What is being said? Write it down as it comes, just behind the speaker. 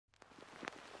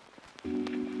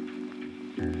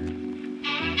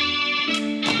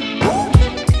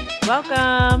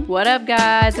Welcome. What up,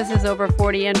 guys? This is Over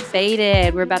 40 and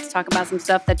Faded. We're about to talk about some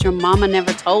stuff that your mama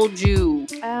never told you.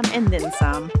 And then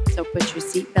some. So put your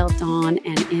seatbelt on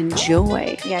and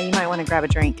enjoy. Yeah, you might want to grab a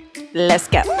drink. Let's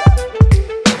go.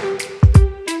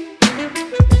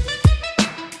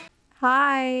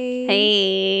 Hi.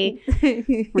 Hey.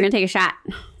 We're going to take a shot.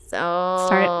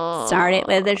 So. Start it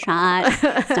with a shot.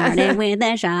 Start it with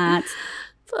a shot.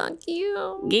 Fuck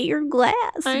you. Get your glass.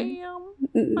 I am.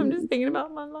 I'm just thinking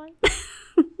about my life.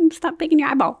 Stop picking your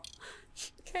eyeball.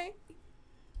 Okay.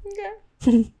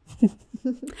 Okay.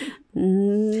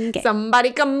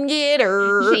 Somebody come get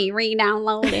her. She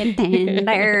re-downloaded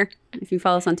Tinder. If you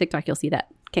follow us on TikTok, you'll see that.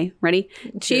 Okay, ready?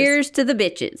 Cheers to the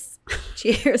bitches.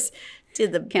 Cheers to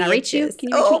the Can I reach you? Can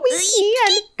you reach Oh, me?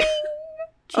 we can.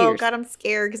 Oh, Cheers. God, I'm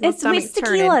scared because my It's stomach's with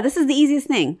tequila. turning. This is the easiest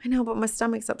thing. I know, but my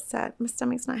stomach's upset. My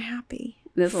stomach's not happy.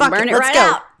 This will Fuck burn it let's right go.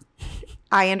 out.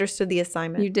 I understood the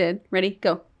assignment. You did. Ready?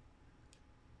 Go.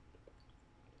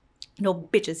 No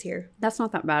bitches here. That's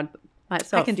not that bad by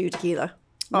itself. I can do tequila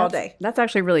all day. That's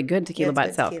actually really good tequila Yeah, by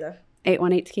it's good itself. tequila.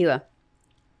 818 tequila.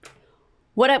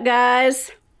 What up,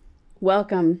 guys?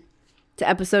 Welcome to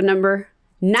episode number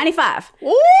 95.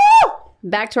 Woo!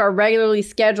 Back to our regularly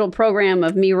scheduled program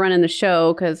of me running the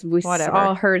show because we Whatever.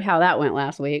 all heard how that went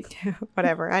last week.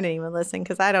 Whatever. I didn't even listen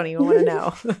because I don't even want to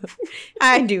know.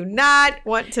 I do not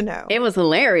want to know. It was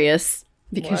hilarious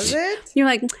because Was it? you're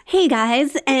like, hey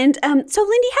guys, and so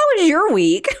Lindy, how was your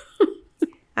week?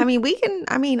 I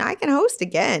can host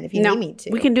again if you No, need me to.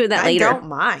 we can do that later. I don't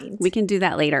mind. We can do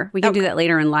that later. We can do that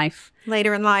later in life.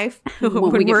 Later in life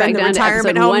When we get we're back in the down to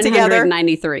retirement episode home together.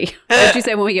 193. Did you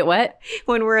say when we get what?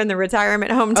 When we're in the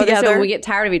retirement home Oh, they said together. when we get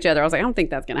tired of each other. I was like, I don't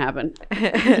think that's going to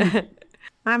happen.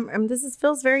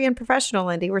 Feels very unprofessional,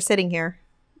 Lindy. We're sitting here.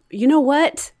 You know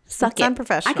what? Suck It's it.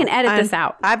 unprofessional. I can edit this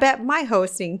out. I bet my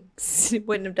hosting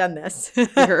wouldn't have done this.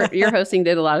 Your hosting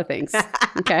did a lot of things.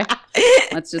 Okay.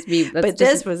 Let's just be. But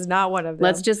this was not one of them.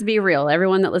 Let's just be real.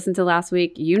 Everyone that listened to last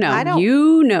week, you know. I don't-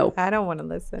 You know. I don't want to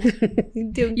listen.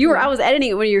 I was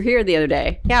editing it when you were here the other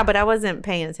day. Yeah, but I wasn't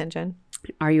paying attention.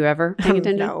 Are you ever paying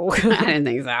attention? No. I didn't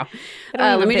think so.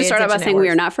 even Let me pay just start out by attention saying at we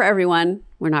are work. not for everyone.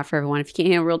 We're not for everyone. If you can't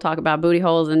handle real talk about booty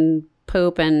holes and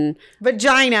poop and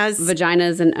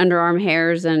vaginas and underarm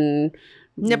hairs and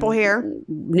Nipple hair.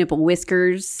 nipple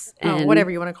whiskers and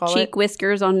whatever you want to call cheek it.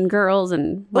 whiskers on girls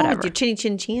and whatever. Oh, your chinny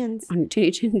chin chins. On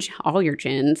your chin, all your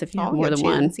chins if you have All more your than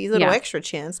one. chins. These little Yeah. extra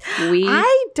chins. We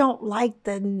I don't like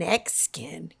the neck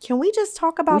skin. Can we just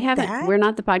talk about we haven't. that? We're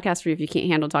not the podcast for you if you can't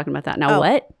handle talking about that. Now Oh.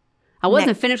 what? I wasn't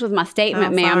Neck. finished with my statement,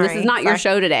 Oh, ma'am. This sorry. is not your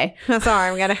Sorry. show today. Sorry,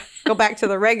 I'm going to go back to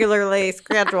the regularly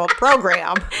scheduled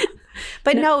program.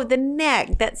 But no, the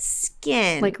neck, that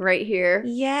skin. Like right here.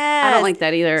 yes. I don't like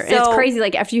that either. And it's So- crazy.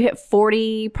 Like after you hit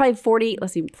 40, probably 40,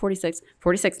 let's see, 46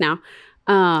 now.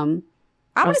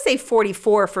 I'm going to say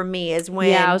 44 for me is when.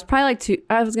 Yeah, I was probably like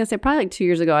 2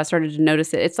 years ago, I started to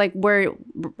notice it. It's like where,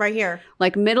 right here.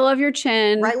 like middle of your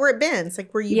chin. Right where it bends.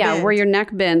 Like where you Yeah, bend. where your neck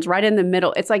bends, right in the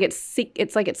middle. It's like it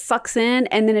sucks in,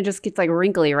 and then it just gets like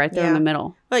wrinkly right there in Yeah. the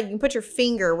middle. Like you can put your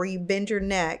finger where you bend your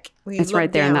neck. Where you It's look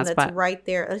right there in down, that that's spot. right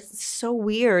there. It's so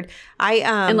weird.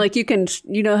 And like you can,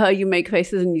 you know how you make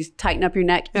faces and you tighten up your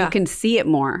neck. Yeah. You can see it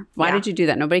more. Why Yeah. did you do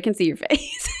that? Nobody can see your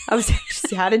face. I was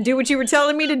just how to do what you were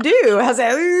telling me to do. I was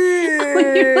like,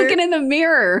 When you're looking in the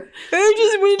mirror. I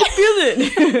just wanted to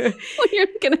feel it. When you're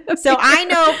looking at the So mirror. I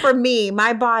know for me,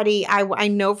 my body, I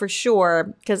know for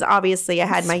sure because obviously I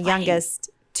had my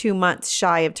youngest 2 months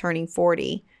shy of turning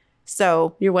 40.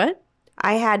 So You're what?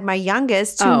 I had my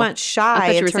youngest 2 Oh, months shy. I thought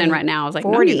of you were saying turning right now. I was like,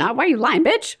 40. no, you're not. Why are you lying,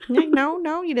 bitch?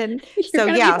 No, you didn't. So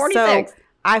gonna be yeah, 46. so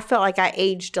I felt like I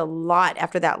aged a lot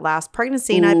after that last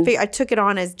pregnancy, and I took it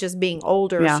on as just being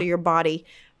older, Yeah. so your body.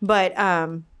 But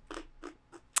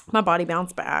my body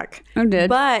bounced back. Oh, did?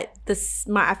 But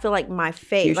I feel like my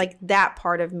face, like that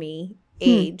part of me,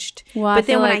 aged. Well, I but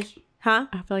then feel when like- I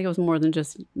I feel like it was more than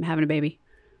just having a baby.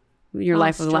 Your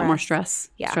life was a lot more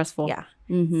stressful. Yeah.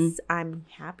 Mm-hmm. I'm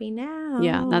happy now.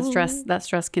 Yeah, that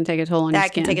stress can take a toll on your That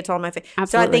skin. can take a toll on my face.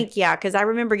 Absolutely. So I think, because I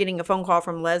remember getting a phone call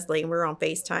from Leslie and we were on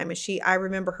FaceTime and I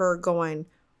remember her going,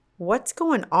 what's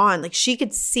going on? Like she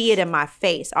could see it in my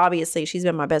face. Obviously, she's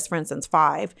been my best friend since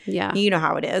 5. Yeah. You know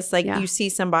how it is. Like Yeah. you see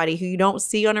somebody who you don't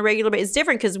see on a regular basis. It's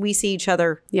different because we see each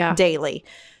other Yeah. daily.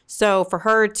 So for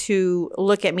her to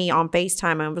look at me on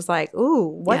FaceTime and was like, ooh,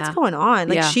 what's Yeah. going on?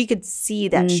 Like Yeah. she could see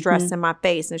that stress in my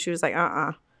face. And she was like,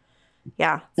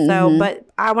 Yeah. So, Mm-hmm. but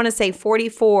I want to say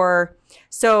 44.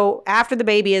 So after the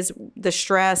baby is the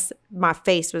stress, my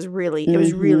face was really, it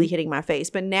was really hitting my face.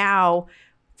 But now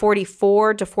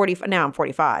 44 to 45, now I'm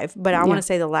 45. But I want to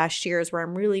say the last year is where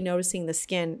I'm really noticing the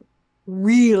skin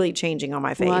really changing on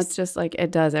my face. Well, it's just like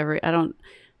it does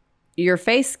your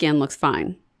face skin looks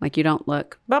fine. Like you don't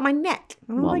look. But my neck.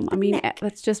 Neck.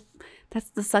 That's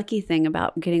the sucky thing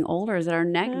about getting older is that our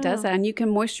neck does that. And you can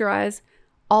moisturize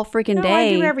all freaking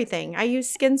day. I do everything. I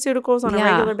use SkinCeuticals on a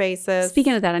regular basis.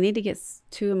 Speaking of that, I need to get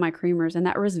 2 of my creamers. And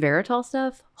that resveratrol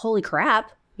stuff, holy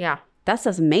crap. Yeah. That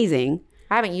stuff's amazing.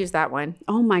 I haven't used that one.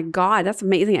 Oh my God, that's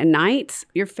amazing. At night,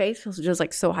 your face feels just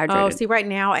like so hydrated. Oh, see, right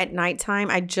now at nighttime,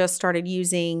 I just started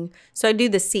using. So I do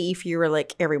the CE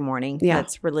Ferulic every morning. Yeah,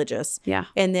 that's religious. Yeah,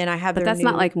 and then I have. But that's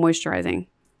not like moisturizing.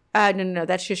 No,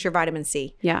 that's just your vitamin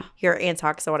C. Yeah, your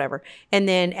Antox or whatever. And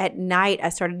then at night, I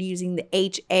started using the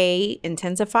HA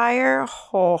intensifier.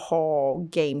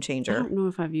 Game changer. I don't know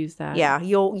if I've used that. Yeah,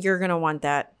 you're gonna want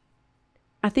that.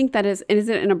 I think that is it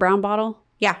in a brown bottle?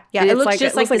 Yeah. It looks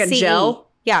just like a gel.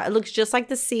 Yeah, it looks just like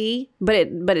the C. But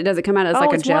it doesn't come out as like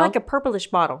a gel? It's more like a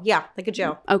purplish bottle. Yeah, like a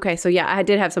gel. Okay, so yeah, I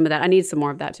did have some of that. I need some more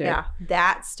of that too. Yeah,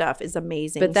 that stuff is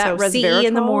amazing. But that CE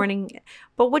in the morning.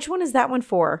 But which one is that one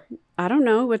for? I don't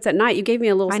know. It's at night. You gave me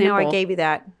a little sample. I know I gave you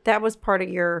that. That was part of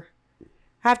your...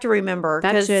 I have to remember.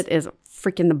 That shit is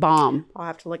freaking the bomb. I'll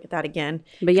have to look at that again.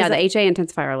 But yeah, the HA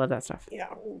intensifier, I love that stuff. Yeah.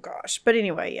 Oh gosh. But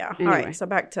anyway, yeah. All right. So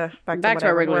back to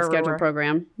our regular scheduled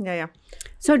program. Yeah.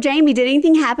 So Jamie, did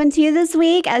anything happen to you this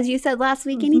week? As you said last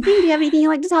week, anything? Do you have anything you'd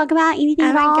like to talk about? Anything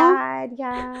at all? Oh my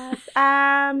God,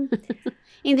 yes.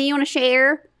 Anything you want to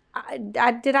share?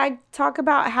 Did I talk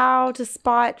about how to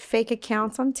spot fake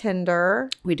accounts on Tinder?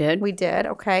 We did.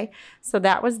 Okay. So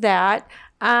that was that.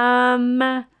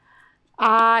 I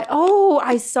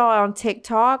saw on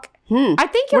TikTok. I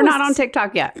think we're not on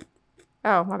TikTok yet.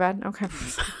 Oh, my bad. Okay.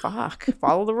 Fuck.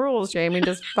 Follow the rules, Jamie.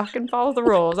 Just fucking follow the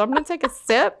rules. I'm going to take a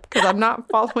sip because I'm not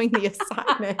following the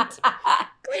assignment.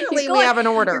 Clearly, we have an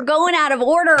order. You're going out of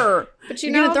order. But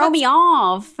you're going to throw me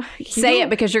off. Say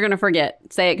it because you're going to forget.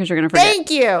 Say it because you're going to forget.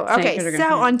 Thank you. Okay.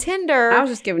 So on Tinder. I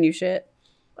was just giving you shit.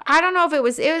 I don't know if it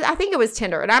was, I think it was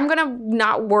Tinder. And I'm going to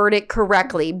not word it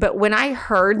correctly. But when I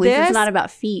heard this. It's not about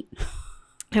feet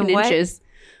and inches.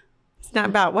 It's not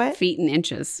about what? Feet and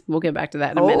inches. We'll get back to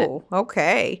that in a minute. Oh,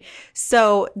 okay.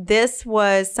 So this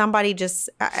was somebody just,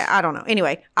 I don't know.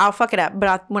 Anyway, I'll fuck it up.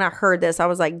 But when I heard this, I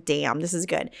was like, damn, this is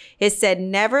good. It said,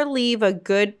 never leave a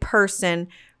good person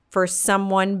for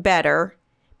someone better.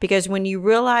 Because when you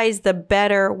realize the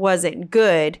better wasn't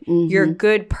good, your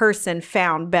good person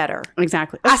found better.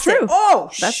 Exactly. That's true.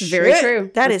 That's very true.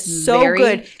 That's so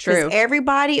good. True.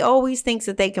 Everybody always thinks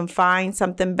that they can find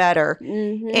something better.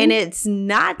 And it's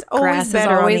not always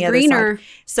better on the other side.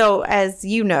 So as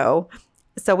you know,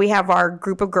 so we have our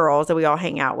group of girls that we all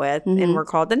hang out with, and we're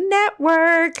called the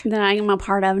Network. That I am a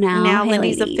part of now. Now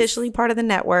Lindy's officially part of the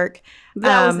Network.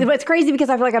 It's crazy because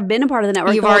I feel like I've been a part of the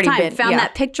Network You've the whole already time. been. Found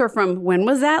that picture from, when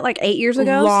was that? Like 8 years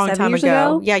ago? Long 7 time years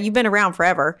ago. Yeah, you've been around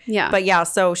forever. Yeah. But yeah,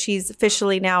 so she's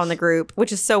officially now in the group,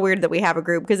 which is so weird that we have a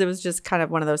group because it was just kind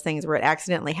of one of those things where it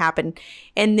accidentally happened.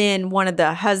 And then one of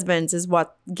the husbands is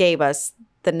what gave us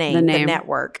the name. The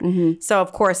Network. So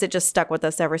of course it just stuck with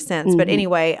us ever since. But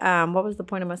anyway, what was the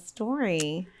point of my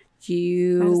story?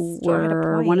 You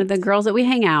were one of the girls that we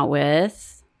hang out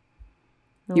with.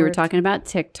 You were talking about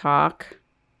TikTok.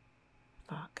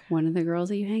 Fuck. One of the girls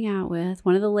that you hang out with.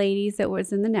 One of the ladies that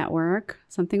was in the Network.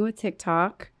 Something with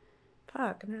TikTok.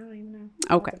 Fuck, I don't even know.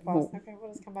 Okay. Okay,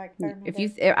 we'll just come back.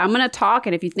 I'm going to talk,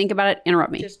 and if you think about it,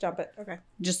 interrupt me. Just stop it. Okay.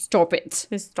 Just stop it.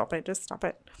 Just stop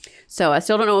it. So I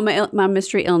still don't know what my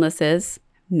mystery illness is.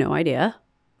 No idea.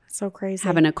 That's so crazy.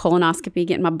 Having a colonoscopy,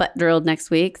 getting my butt drilled next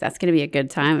week. That's going to be a good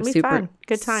time. It'll be fun.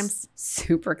 Good times.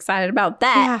 Super excited about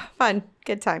that. Yeah, fun.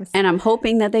 Good times. And I'm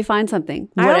hoping that they find something.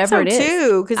 Whatever it is. I hope so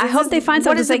too. Because I hope they find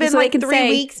something. What has it been, like 3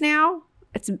 weeks now?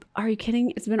 Are you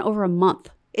kidding? It's been over a month.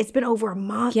 It's been over a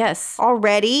month? Yes.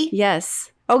 Already?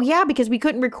 Yes. Oh, yeah, because we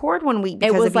couldn't record 1 week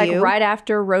because it was of like you. right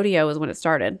after rodeo is when it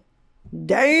started.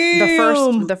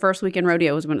 Damn. The first weekend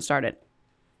rodeo was when it started.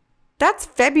 That's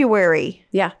February.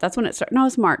 Yeah, that's when it started. No,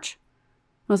 it's March.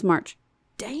 It was March.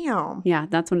 Damn. Yeah,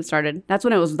 that's when it started. That's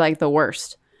when it was like the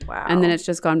worst. Wow. And then it's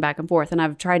just gone back and forth. And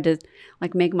I've tried to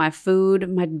like make my food,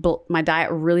 my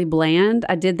diet really bland.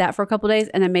 I did that for a couple of days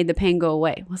and I made the pain go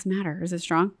away. What's the matter? Is it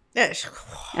strong? It's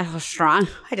strong.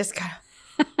 I just got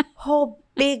a whole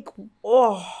big,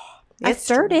 I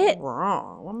stirred it.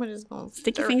 Wrong. I'm just going to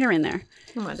stick your finger in there.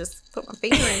 I'm going to just put my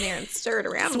finger in there and stir it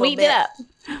around Sweep a little bit.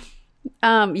 It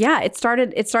up. Yeah, it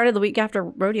started the week after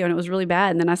rodeo and it was really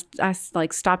bad. And then I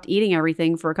like stopped eating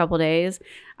everything for a couple of days.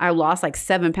 I lost like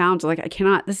 7 pounds. Like I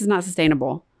cannot, this is not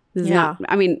sustainable. This is not,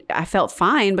 I mean, I felt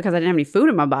fine because I didn't have any food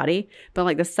in my body. But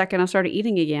like the second I started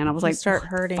eating again, I was like, start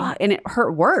hurting. Fuck? And it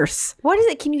hurt worse. What is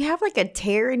it? Can you have like a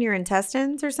tear in your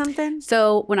intestines or something?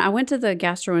 So when I went to the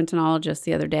gastroenterologist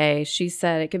the other day, she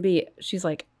said it could be, she's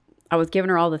like, I was giving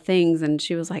her all the things and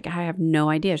she was like, I have no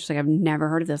idea. She's like, I've never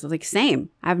heard of this. I was like, same.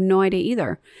 I have no idea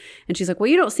either. And she's like, well,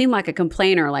 you don't seem like a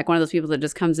complainer, like one of those people that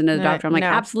just comes into the doctor. I'm like,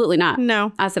 absolutely not.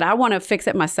 No. I said, I want to fix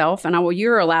it myself. And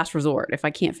you're a last resort if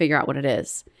I can't figure out what it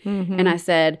is. Mm-hmm. And I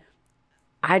said,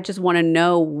 I just want to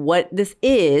know what this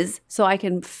is so I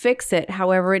can fix it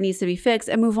however it needs to be fixed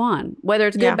and move on. Whether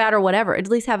it's good, bad, or whatever. At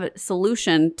least have a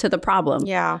solution to the problem.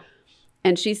 Yeah.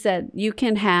 And she said, you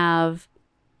can have...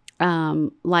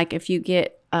 like if you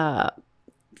get like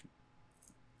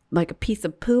a piece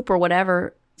of poop or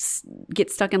whatever get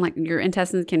stuck in, like your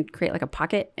intestines can create like a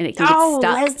pocket and it can get stuck.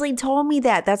 Leslie told me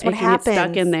that. That's what happens. Get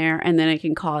stuck in there and then it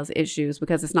can cause issues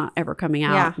because it's not ever coming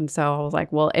out. Yeah. And so I was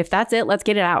like, well, if that's it, let's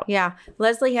get it out. Yeah.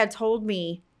 Leslie had told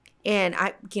me, and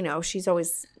I, she's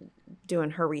always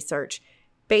doing her research.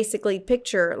 Basically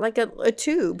picture like a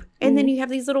tube and then you have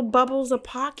these little bubbles of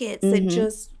pockets that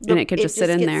just and it could just sit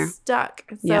in there stuck.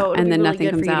 So and then really nothing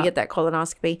good comes for you out to get that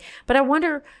colonoscopy. But I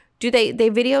wonder, do they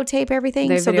videotape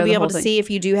everything so they'll be able to see if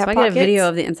you do have pockets? I get a video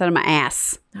of the inside of my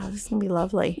ass. Oh, this is gonna be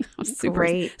lovely. Super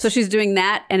great. So she's doing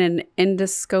that and an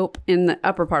endoscope in the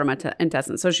upper part of my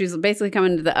intestine. So she's basically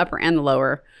coming to the upper and the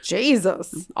lower.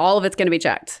 Jesus, all of it's gonna be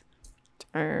checked.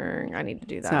 I need to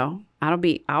do that. So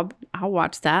I'll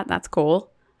watch that. That's cool.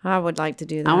 I would like to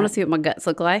do that. I want to see what my guts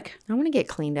look like. I want to get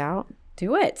cleaned out.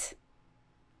 Do it.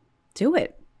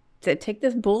 Take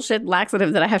this bullshit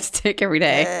laxative that I have to take every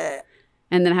day.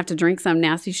 And then I have to drink some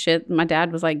nasty shit. My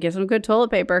dad was like, get some good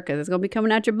toilet paper because it's going to be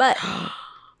coming out your butt. Are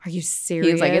you serious?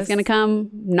 He was like, it's going to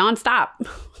come nonstop.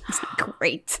 It's like,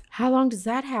 great. How long does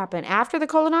that happen? After the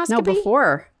colonoscopy? No,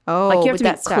 before. Oh, like you have to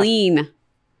be clean.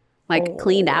 Like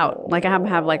cleaned out. Like I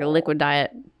have like a liquid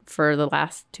diet for the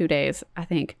last 2 days, I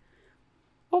think.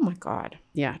 Oh my God.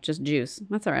 Yeah, just juice.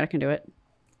 That's all right. I can do it.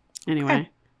 Anyway,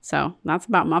 so that's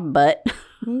about my butt.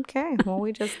 Okay. Well,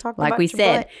 we just talked like about we your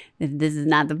said, butt. this is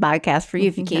not the podcast for you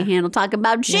if you can't handle talking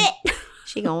about shit.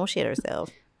 She gonna shit herself.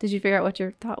 Did you figure out what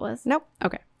your thought was? Nope.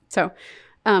 Okay. So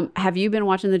have you been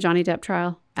watching the Johnny Depp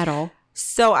trial at all?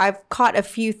 So I've caught a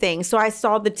few things. So I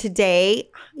saw the today.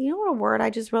 You know what a word I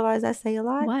just realized I say a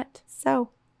lot? What? So.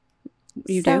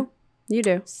 You do? You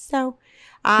do. So.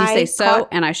 You say so,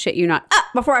 and I shit you not.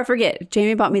 Before I forget,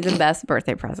 Jamie bought me the best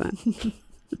birthday present.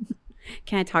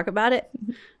 Can I talk about it?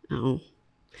 Oh.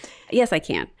 Yes, I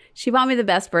can. She bought me the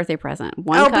best birthday present.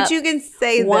 But you can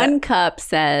say one cup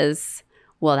says,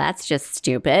 well, that's just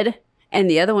stupid. And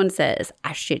the other one says,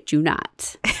 I shit you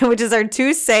not. Which is our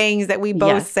two sayings that we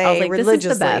both say I was like, religiously.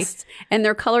 This is the best. And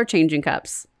they're color changing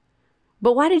cups.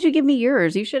 But why did you give me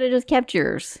yours? You should have just kept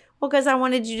yours. Well, because I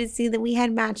wanted you to see that we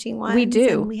had matching ones. We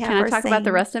do. Can I talk about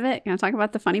the rest of it? Can I talk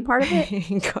about the funny part of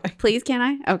it? Please, can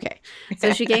I? Okay.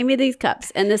 So she gave me these cups.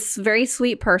 And this very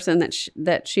sweet person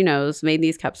that she knows made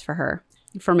these cups for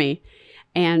me.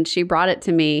 And she brought it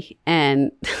to me.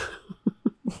 And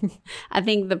I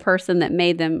think the person that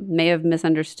made them may have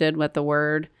misunderstood what the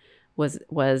word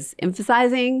was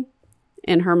emphasizing.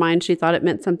 In her mind, she thought it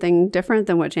meant something different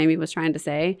than what Jamie was trying to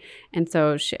say. And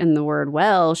so in the word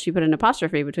well, she put an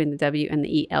apostrophe between the W and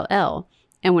the ELL.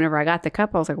 And whenever I got the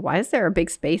cup, I was like, why is there a big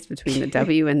space between the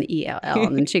W and the ELL?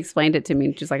 And then she explained it to me.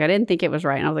 And she's like, I didn't think it was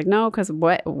right. And I was like, no, because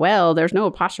well, there's no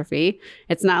apostrophe.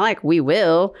 It's not like we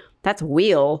will. That's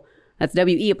wheel. That's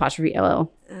W-E apostrophe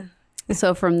L-L.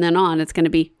 So from then on, it's going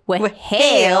to be,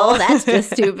 hell, that's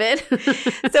just stupid.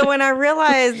 So when I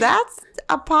realized that's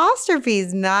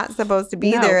apostrophe's not supposed to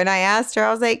be there, and I asked her,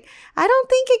 I was like, I don't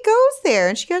think it goes there.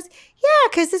 And she goes, yeah,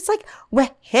 because it's like,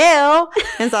 hell.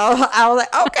 And so I was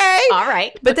like, okay. All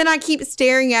right. But then I keep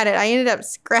staring at it. I ended up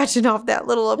scratching off that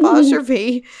little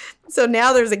apostrophe. So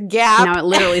now there's a gap. Now it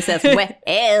literally says,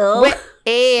 hell.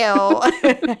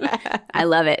 I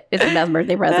love it. It's the best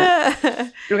birthday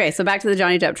present. Okay, so back to the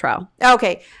Johnny Depp trial.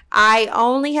 Okay. I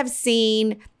only have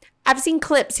seen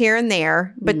clips here and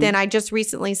there, but then I just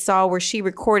recently saw where she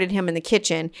recorded him in the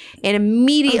kitchen. And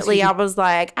immediately I was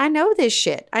like, I know this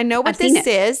shit. I know what this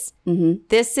is. Mm-hmm.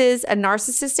 This is a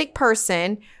narcissistic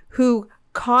person who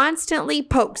constantly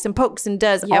pokes and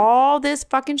does all this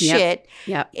fucking shit.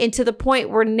 And to the point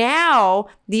where now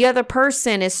the other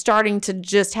person is starting to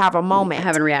just have a moment.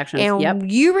 Having reactions.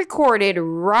 And you recorded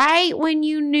right when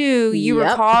you knew you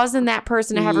were causing that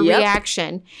person to have a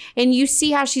reaction. And you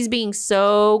see how she's being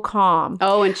so calm.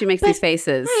 Oh, and she makes these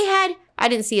faces. I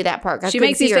didn't see that part. She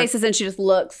makes these faces and she just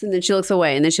looks and then she looks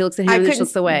away and then she looks at him and then she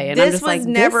looks away. And I'm just like,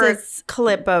 never a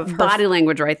clip of her body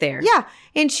language right there. Yeah.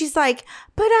 And she's like,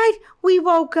 but we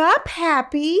woke up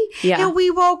happy. Yeah. And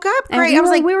we woke up great. I was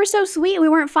like, we were so sweet. We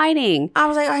weren't fighting. I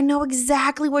was like, I know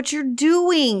exactly what you're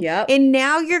doing. Yep. And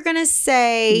now you're going to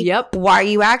say, yep, why are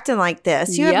you acting like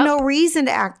this? You have no reason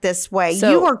to act this way. So,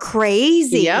 you are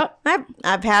crazy. Yep.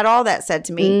 I've had all that said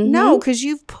to me. No, because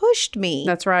you've pushed me.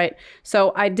 That's right.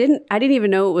 So I didn't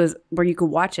even know it was where you could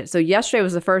watch it. So yesterday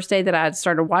was the first day that I had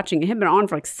started watching. It had been on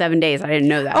for like 7 days. I didn't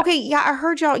know that. Okay. Yeah. I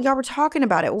heard y'all were talking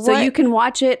about it. So you can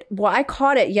watch it. Well, I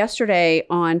caught it yesterday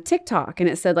on TikTok and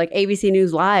it said like ABC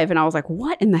News Live. And I was like,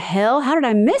 what in the hell? How did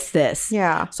I miss this?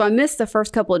 Yeah. So I missed the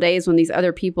first couple of days when these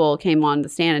other people came on the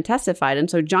stand and testified. And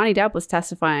so Johnny Depp was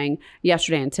testifying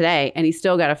yesterday and today, and he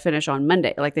still got to finish on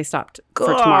Monday. Like they stopped for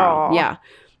tomorrow. Yeah.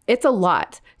 It's a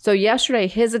lot. So yesterday,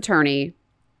 his attorney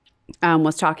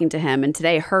was talking to him, and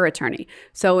today her attorney.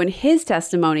 So in his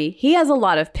testimony, he has a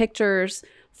lot of pictures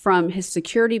from his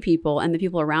security people and the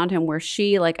people around him where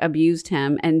she like abused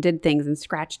him and did things and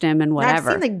scratched him and whatever.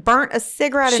 I've seen like burnt a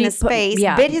cigarette in his face,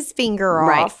 bit his finger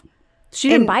off. She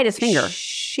didn't bite his finger.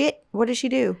 Shit. What did she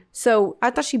do? So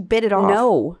I thought she bit it off.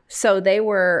 No. So they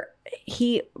were,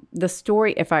 the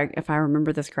story, if I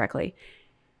remember this correctly,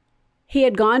 he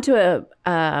had gone to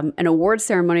an award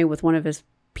ceremony with one of his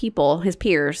people, his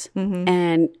peers,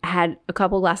 and had a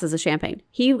couple glasses of champagne.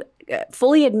 He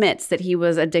fully admits that he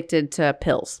was addicted to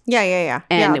pills. Yeah.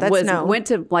 And went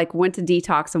to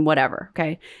detox and whatever.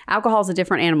 Okay. Alcohol's a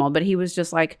different animal, but he was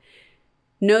just like,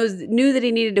 knew that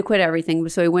he needed to quit everything.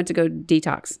 So he went to go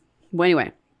detox. Well,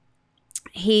 anyway,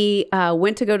 he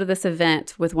went to go to this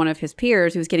event with one of his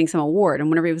peers who was getting some award. And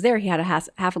whenever he was there, he had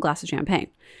half a glass of champagne.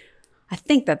 I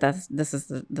think this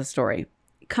is the story.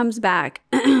 Comes back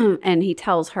and he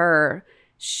tells her,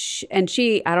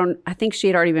 I think she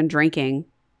had already been drinking,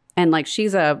 and like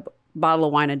she's a bottle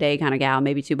of wine a day kind of gal,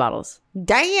 maybe 2 bottles.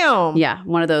 Damn. Yeah,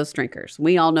 one of those drinkers.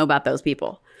 We all know about those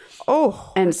people.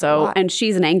 Oh. And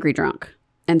she's an angry drunk.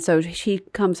 And so she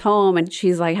comes home and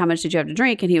she's like, how much did you have to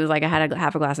drink? And he was like, I had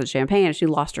half a glass of champagne. And she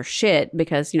lost her shit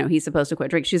because, he's supposed to quit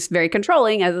drinking. She's very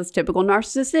controlling, as a typical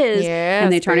narcissist is. Yeah,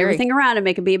 and they turn everything around and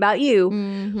make it be about you.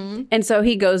 Mm-hmm. And so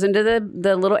he goes into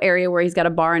the little area where he's got a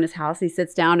bar in his house. He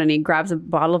sits down and he grabs a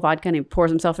bottle of vodka and he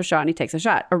pours himself a shot and he takes a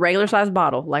shot. A regular sized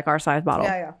bottle, like our size bottle.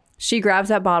 Yeah. She grabs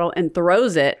that bottle and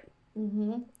throws it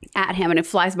at him and it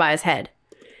flies by his head.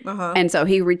 And so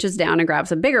he reaches down and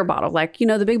grabs a bigger bottle, like,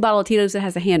 the big bottle of Tito's that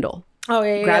has a handle. Oh,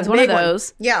 yeah. Grabs one of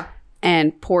those. Yeah.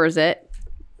 And pours it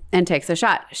and takes a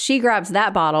shot. She grabs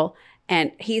that bottle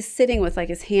and he's sitting with like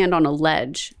his hand on a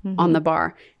ledge on the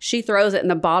bar. She throws it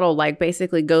and the bottle like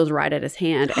basically goes right at his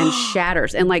hand and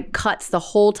shatters and like cuts the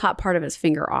whole top part of his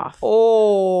finger off.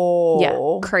 Oh.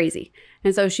 Yeah. Crazy.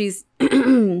 And so she's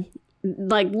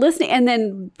like listening and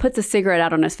then puts a cigarette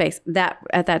out on his face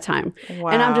at that time. Wow.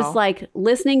 And I'm just like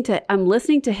listening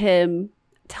to him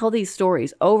tell these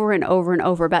stories over and over and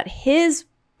over about his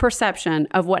perception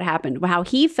of what happened, how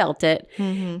he felt it.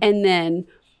 And then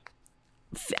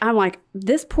I'm like,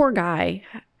 this poor guy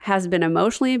has been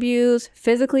emotionally abused,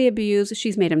 physically abused.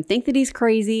 She's made him think that he's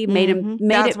crazy,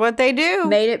 That's what they do.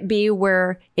 Made it be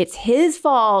where it's his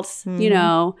fault,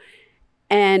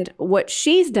 And what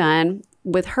she's done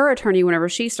with her attorney, whenever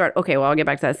she started, okay, well, I'll get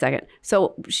back to that in a second.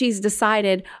 So she's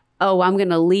decided, I'm going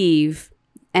to leave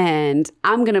and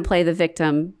I'm going to play the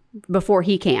victim before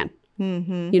he can,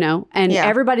 and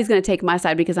everybody's going to take my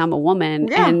side because I'm a woman.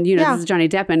 Yeah. And, this is Johnny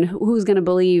Depp, and who's going to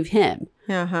believe him?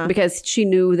 Because she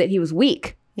knew that he was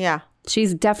weak. Yeah.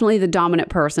 She's definitely the dominant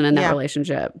person in that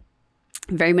relationship.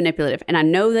 Very manipulative. And I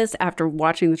know this after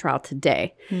watching the trial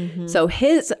today. So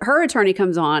her attorney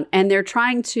comes on and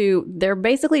they're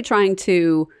basically trying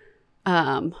to,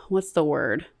 what's the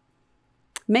word?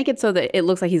 Make it so that it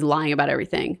looks like he's lying about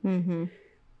everything.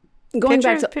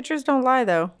 Pictures don't lie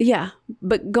though. Yeah.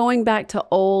 But going back to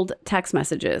old text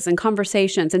messages and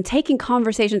conversations and taking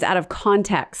conversations out of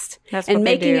context and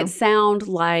making it sound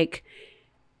like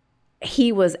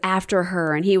he was after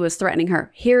her and he was threatening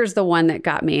her. Here's the one that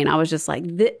got me. And I was just like,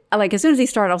 as soon as he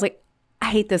started, I was like,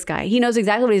 I hate this guy. He knows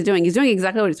exactly what he's doing. He's doing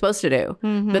exactly what he's supposed to do.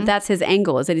 But that's his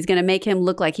angle, is that he's going to make him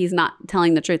look like he's not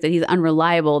telling the truth, that he's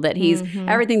unreliable, that he's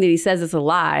everything that he says is a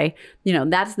lie.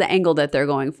 That's the angle that they're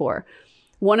going for.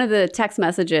 One of the text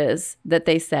messages that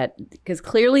they said, because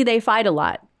clearly they fight a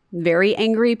lot. Very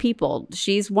angry people.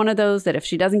 She's one of those that if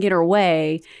she doesn't get her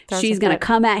way, she's going to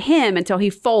come at him until he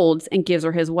folds and gives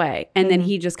her his way. And then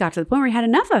he just got to the point where he had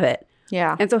enough of it.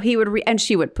 Yeah. And so he would, and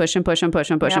she would push and push and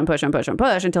push and push and push and push and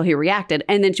push until he reacted.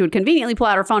 And then she would conveniently pull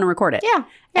out her phone and record it. Yeah.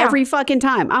 Every fucking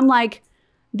time. I'm like,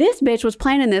 This bitch was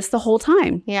planning this the whole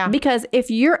time. Yeah. Because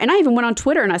and I even went on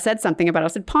Twitter and I said something about it. I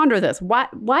said, ponder this. Why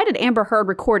did Amber Heard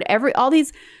record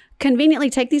conveniently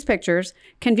take these pictures,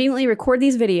 conveniently record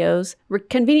these videos,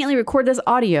 conveniently record this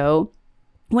audio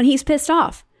when he's pissed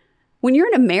off? When you're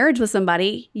in a marriage with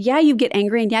somebody, yeah, you get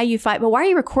angry and yeah, you fight, but why are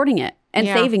you recording it and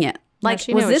saving it? Like,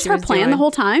 was this her plan the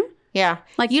whole time? Yeah.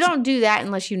 Like, you don't do that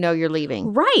unless you know you're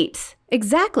leaving. Right.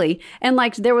 Exactly. And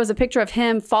like, there was a picture of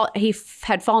him, he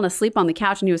had fallen asleep on the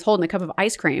couch and he was holding a cup of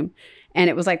ice cream and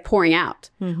it was like pouring out.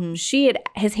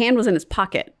 His hand was in his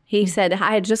pocket. He said,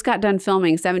 I had just got done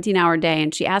filming 17-hour day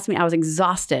and she asked me, I was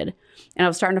exhausted and I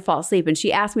was starting to fall asleep. And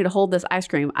she asked me to hold this ice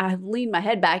cream. I leaned my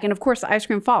head back and of course the ice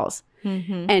cream falls.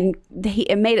 And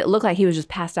it made it look like he was just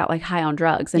passed out like high on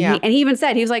drugs. And, he even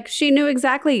said, he was like, she knew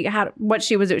exactly what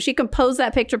she was doing. She composed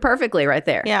that picture perfectly right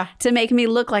there to make me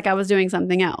look like I was doing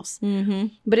something else.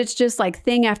 But it's just like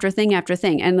thing after thing after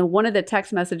thing. And one of the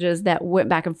text messages that went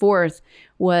back and forth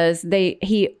was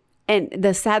and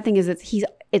the sad thing is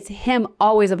it's him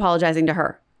always apologizing to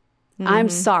her. I'm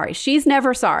sorry. She's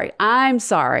never sorry. I'm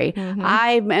sorry.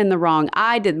 I'm in the wrong.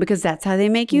 I did, because that's how they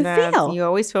make you feel. You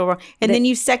always feel wrong. And then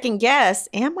you second guess,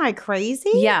 am I crazy?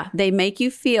 Yeah. They make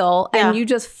you feel and you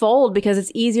just fold because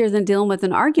it's easier than dealing with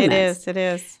an argument. It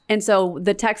is. And so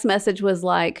the text message was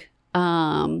like,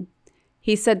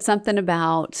 he said something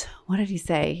about, what did he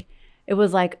say? It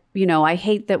was like, I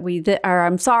hate that or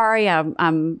I'm sorry.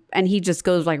 and he just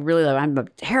goes like really low. I'm a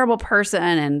terrible person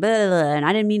and blah, blah, and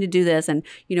I didn't mean to do this. And,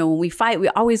 when we fight, we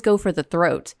always go for the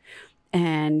throat.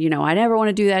 And, I never want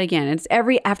to do that again. It's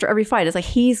after every fight, it's like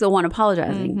he's the one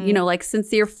apologizing, like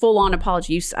sincere, full on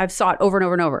apology. I've saw it over and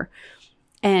over and over.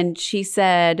 And she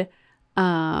said,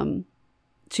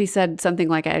 something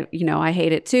like, I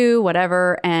hate it too,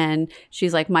 whatever. And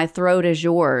she's like, my throat is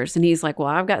yours. And he's like, well,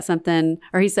 I've got something.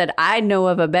 Or he said, I know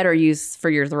of a better use for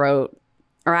your throat.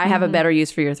 Or I have a better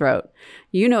use for your throat.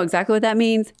 You know exactly what that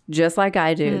means, just like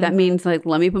I do. That means like,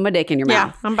 let me put my dick in your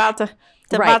mouth. I'm about to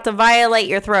violate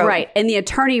your throat. Right. And the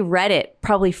attorney read it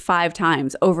probably 5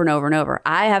 times over and over and over.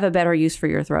 I have a better use for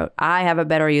your throat. I have a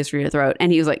better use for your throat.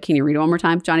 And he was like, can you read it one more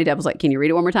time? Johnny Depp was like, can you read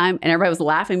it one more time? And everybody was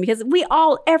laughing because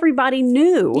everybody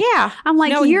knew. Yeah. I'm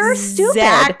like, you're stupid.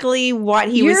 Exactly what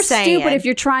he was saying. You're stupid if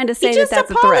you're trying to say that's a threat.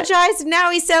 He just apologized.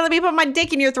 Now he said, let me put my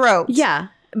dick in your throat. Yeah.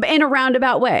 In a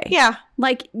roundabout way. Yeah.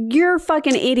 Like, you're a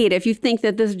fucking idiot if you think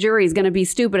that this jury is going to be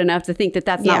stupid enough to think that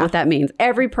that's not what that means.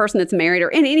 Every person that's married or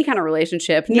in any kind of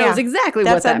relationship knows exactly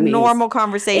what that means. That's a normal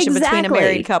conversation between a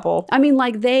married couple. I mean,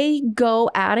 like, they go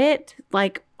at it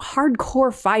like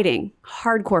hardcore fighting.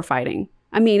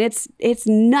 I mean, it's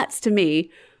nuts to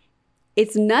me.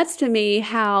 It's nuts to me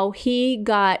how he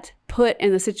got put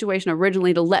in the situation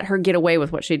originally to let her get away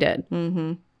with what she did.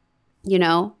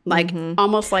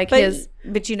 Almost like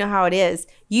But you know how it is.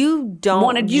 You don't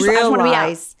realize. I just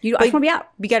want to be out.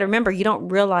 You got to remember, you don't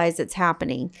realize it's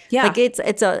happening. Yeah. Like it's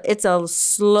a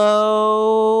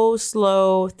slow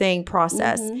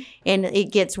process. And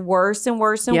it gets worse and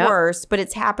worse and worse. But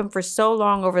it's happened for so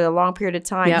long over the long period of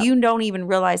time. Yep. You don't even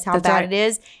realize how bad it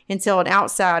is until an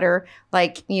outsider,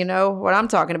 like, what I'm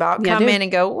talking about, come in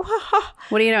and go,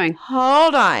 what are you doing?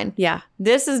 Hold on. Yeah.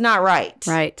 This is not right.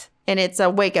 Right. And it's a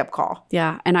wake-up call.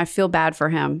 Yeah, and I feel bad for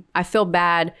him. I feel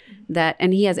bad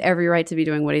and he has every right to be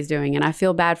doing what he's doing. And I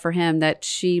feel bad for him that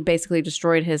she basically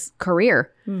destroyed his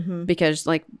career because,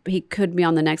 like, he could be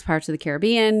on the next Pirates of the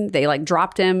Caribbean. They, like,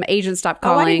 dropped him. Agents stopped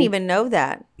calling. Oh, I didn't even know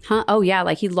that. Huh? Oh, yeah.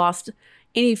 Like, he lost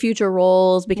any future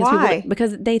roles because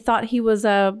because they thought he was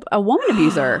a woman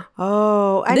abuser.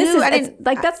 Oh, I didn't.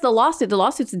 That's the lawsuit. The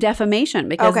lawsuit's defamation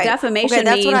because defamation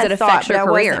means it affects your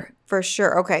career. For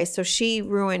sure. Okay, so she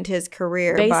ruined his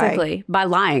career basically by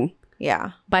lying.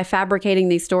 Yeah, by fabricating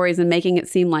these stories and making it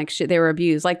seem like they were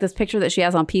abused. Like this picture that she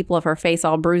has on People of her face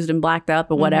all bruised and blacked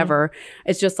up or whatever.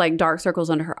 It's just like dark circles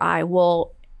under her eye.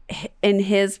 Well, in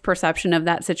his perception of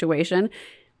that situation,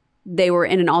 they were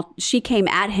in she came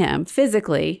at him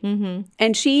physically.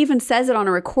 And she even says it on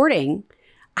a recording.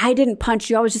 I didn't punch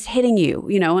you. I was just hitting you,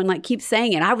 and like keep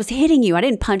saying it. I was hitting you. I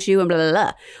didn't punch you and blah, blah,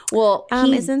 blah. Well,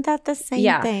 isn't that the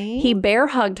same thing? He bear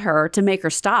hugged her to make her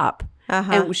stop.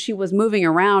 And she was moving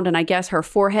around and I guess her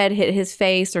forehead hit his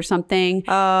face or something.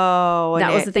 Oh.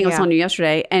 That was the thing I was telling you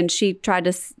yesterday. And she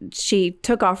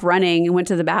took off running and went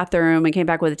to the bathroom and came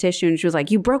back with a tissue and she was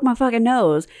like, you broke my fucking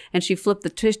nose. And she flipped the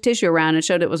tissue around and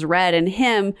showed it was red. And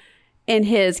him, in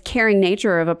his caring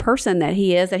nature of a person that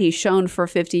he's shown for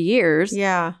 50 years.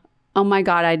 Yeah. Oh my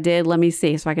God, I did. Let me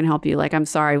see so I can help you. Like, I'm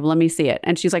sorry. Let me see it.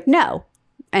 And she's like, no.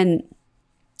 And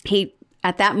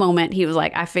At that moment, he was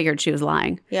like, I figured she was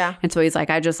lying. Yeah. And so he's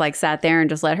like, I just like sat there and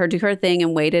just let her do her thing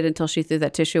and waited until she threw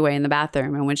that tissue away in the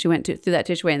bathroom. And when she threw that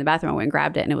tissue away in the bathroom, I went and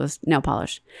grabbed it and it was nail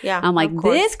polish. Yeah. I'm like,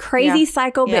 this crazy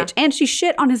psycho bitch. And she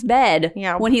shit on his bed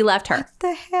when he left her. What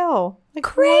the hell? Like,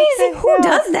 crazy. Who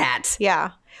does that?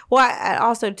 Yeah. Well,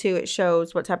 also, too, it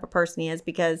shows what type of person he is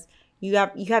because you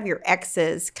have your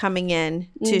exes coming in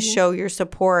to show your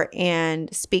support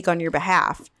and speak on your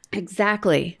behalf.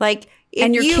 Exactly. Like,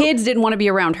 and your kids didn't want to be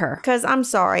around her. Because I'm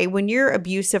sorry, when you're an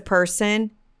abusive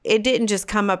person, it didn't just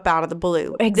come up out of the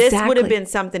blue. Exactly. This would have been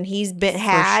something he's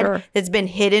had that's been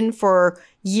hidden for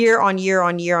year on year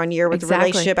on year on year with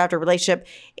relationship after relationship.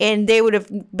 And they would have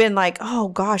been like, oh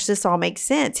gosh, this all makes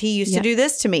sense. He used to do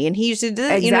this to me and he used to do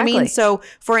this. You know what I mean? So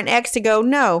for an ex to go,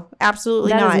 no,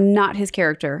 absolutely not. That is not his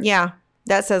character. Yeah.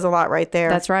 That says a lot right there.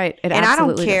 That's right. And I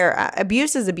don't care.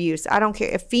 Abuse is abuse. I don't care.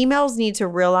 If females need to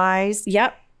realize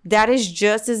that is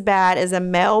just as bad as a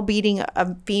male beating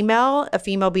a female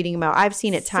beating a male. I've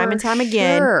seen it time and time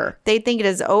again. They think it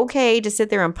is okay to sit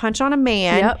there and punch on a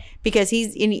man because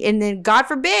he's and then God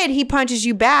forbid he punches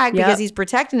you back because he's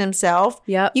protecting himself.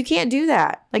 You can't do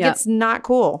that. Like it's not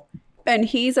cool. And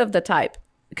he's of the type,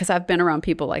 because I've been around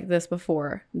people like this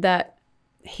before, that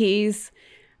he's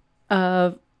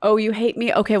oh, you hate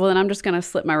me? Okay, well then I'm just going to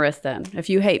slit my wrist then. If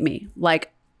you hate me,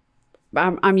 like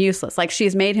I'm useless. Like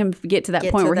she's made him get to that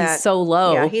point where he's so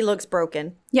low. Yeah, he looks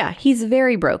broken. Yeah, he's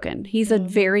very broken. He's a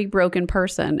very broken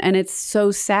person. And it's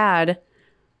so sad.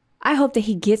 I hope that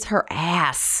he gets her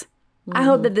ass. I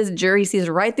hope that this jury sees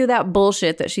right through that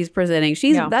bullshit that she's presenting.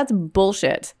 That's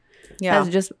bullshit. Yeah.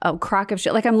 That's just a crock of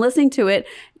shit. Like I'm listening to it.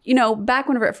 You know, back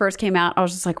whenever it first came out, I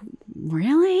was just like,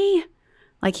 really?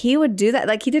 Like he would do that?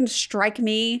 Like he didn't strike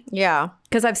me. Yeah.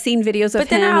 Because I've seen videos of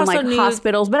him in like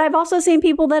hospitals. But I've also seen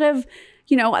people that have,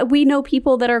 you know, we know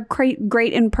people that are great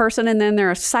in person and then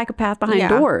they're a psychopath behind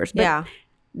doors. But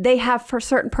they have for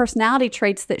certain personality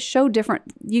traits that show different.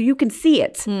 You can see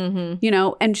it, you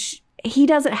know, and he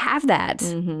doesn't have that.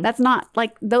 That's not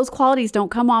like those qualities don't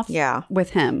come off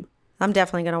with him. I'm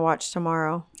definitely going to watch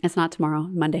tomorrow. It's not tomorrow,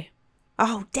 Monday.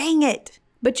 Oh, dang it.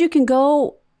 But you can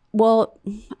go. Well,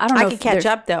 I don't know. I could catch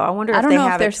up though. I wonder if they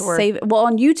have it to work. Well,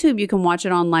 on YouTube, you can watch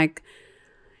it on like,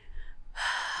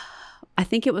 I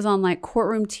think it was on like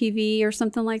Courtroom TV or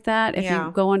something like that. If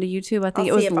you go onto YouTube, I think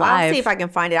it was live. I'll see if I can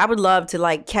find it. I would love to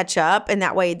like catch up, and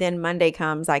that way, then Monday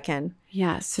comes, I can.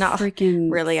 Yes, not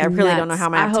freaking. Really, I really don't know how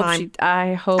much time.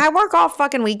 I hope I work all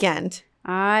fucking weekend.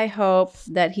 I hope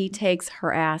that he takes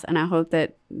her ass, and I hope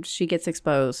that she gets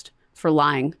exposed for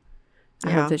lying. I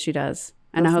hope that she does.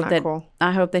 And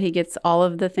I hope that he gets all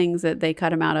of the things that they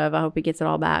cut him out of. I hope he gets it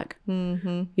all back.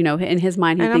 You know, in his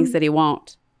mind, he thinks that he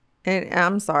won't. And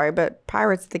I'm sorry, but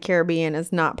Pirates of the Caribbean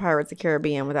is not Pirates of the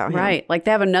Caribbean without him. Right. Like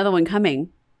they have another one coming.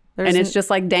 And it's just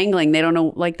like dangling. They don't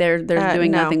know, like they're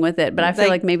doing nothing with it. But I feel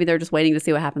like maybe they're just waiting to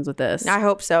see what happens with this. I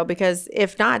hope so, because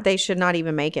if not, they should not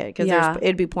even make it, because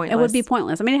it'd be pointless. It would be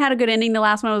pointless. I mean, it had a good ending. The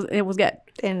last one was good.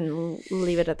 And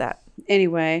leave it at that.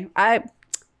 Anyway,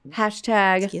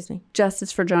 Excuse me.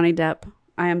 Justice for Johnny Depp.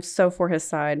 I am so for his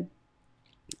side.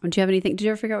 Do you have anything? Did you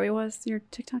ever figure out what it was? Your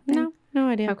TikTok thing? No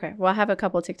idea. Okay. Well, I have a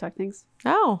couple of TikTok things.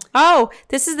 Oh,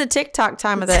 this is the TikTok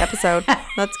time of the episode.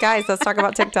 Let's talk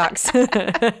about TikToks.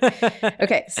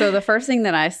 Okay. So the first thing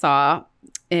that I saw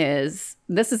is,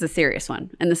 this is a serious one.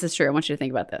 And this is true. I want you to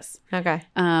think about this. Okay.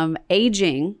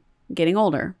 Aging, getting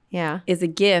older, is a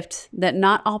gift that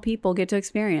not all people get to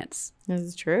experience. This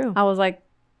is true. I was like,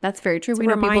 that's very true. We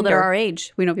know people that are our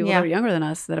age. We know people that are younger than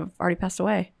us that have already passed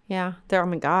away. Yeah. Oh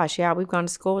my gosh. Yeah. We've gone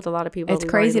to school with a lot of people. It's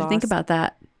crazy to think about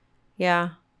that. Yeah.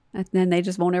 And then they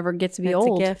just won't ever get to be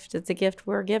old. It's a gift. It's a gift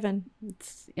we're given.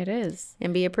 It is.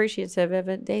 And be appreciative of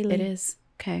it daily. It is.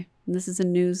 Okay. This is a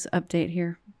news update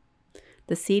here.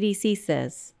 The CDC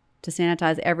says to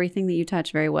sanitize everything that you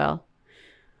touch very well.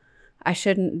 I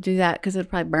shouldn't do that because it would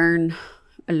probably burn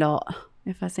a lot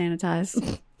if I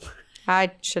sanitize.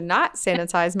 I should not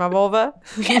sanitize my vulva.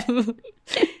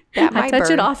 I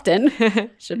touch it often.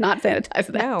 Should not sanitize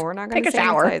that. No, we're not going to sanitize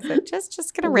shower. It.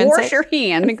 Just going to rinse wash your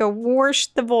hands. I'm going to go wash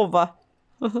the vulva.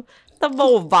 The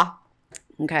vulva.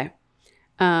 Okay.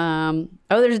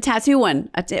 There's a tattoo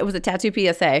one. It was a tattoo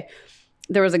PSA.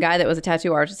 There was a guy that was a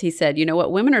tattoo artist. He said, you know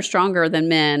what? Women are stronger than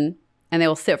men, and they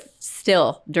will sit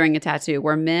still during a tattoo,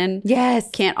 where men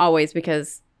can't always,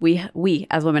 because we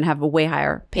as women have a way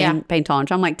higher pain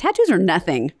tolerance. I'm like, tattoos are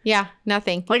nothing. Yeah,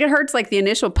 nothing. Like it hurts like the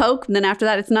initial poke, and then after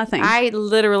that, it's nothing. I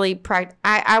literally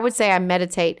I would say I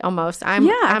meditate almost. I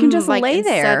can just like lay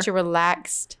there. Such a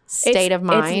relaxed state of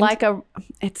mind.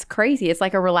 It's crazy. It's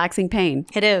like a relaxing pain.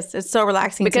 It is. It's so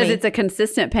relaxing because to me. it's a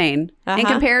consistent pain. And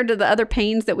compared to the other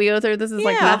pains that we go through, this is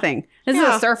like nothing. This is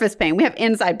a surface pain. We have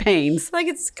inside pains. Like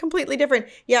it's completely different.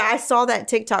 Yeah, I saw that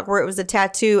TikTok where it was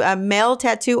a male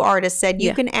tattoo artist said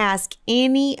you can ask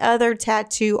any other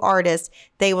tattoo artist.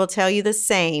 They will tell you the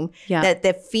same. Yeah. That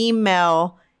the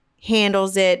female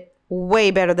handles it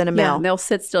way better than a male. Yeah, they'll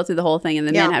sit still through the whole thing, and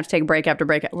the men have to take break after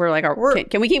break. We're like,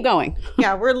 can we keep going?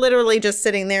 Yeah, we're literally just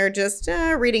sitting there, just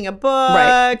reading a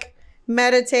book,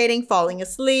 meditating, falling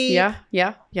asleep.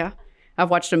 Yeah. I've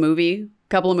watched a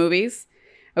couple of movies.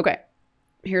 Okay,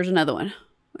 here's another one.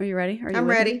 Are you ready? I'm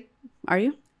ready. Are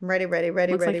you? I'm ready.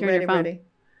 Looks like you're on your phone. I'm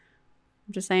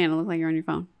just saying, it looks like you're on your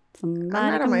phone. I'm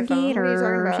not on my phone. What are you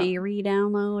talking about? She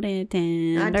re-downloaded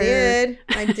Tinder.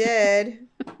 I did.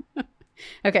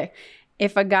 Okay.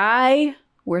 If a guy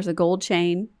wears a gold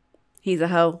chain, he's a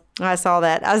hoe. I saw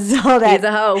that. He's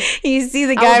a hoe. You see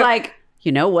the guy. I was like,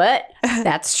 you know what?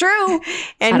 That's true.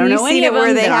 And I don't know any of them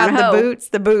where they have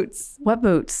the boots. What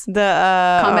boots?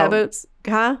 The combat boots.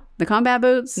 Huh? The combat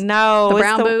boots? No. The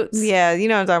brown boots? Yeah. You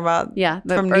know what I'm talking about. Yeah.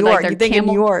 From New York. You think of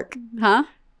New York. Huh?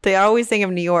 They always think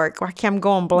of New York. I'm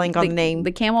going blank on the name.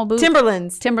 The camel boots?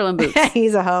 Timberland boots.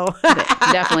 He's a hoe.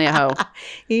 Definitely a hoe.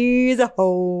 He's a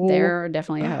hoe. They're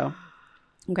definitely a hoe.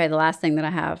 Okay, the last thing that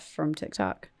I have from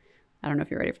TikTok. I don't know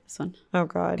if you're ready for this one. Oh,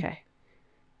 God. Okay.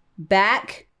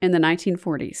 Back in the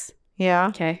 1940s. Yeah.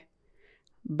 Okay.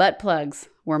 Butt plugs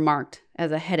were marked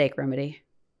as a headache remedy.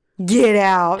 Get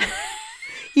out.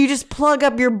 You just plug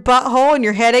up your butthole and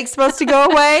your headache's supposed to go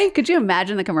away? Could you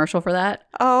imagine the commercial for that?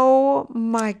 Oh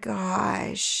my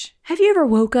gosh. Have you ever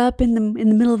woke up in the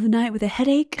middle of the night with a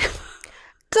headache?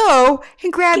 Go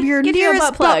and grab your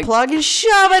nearest butt plug and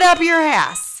shove it up your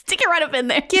ass. Stick it right up in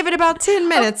there. Give it about 10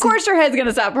 minutes. Of course your head's going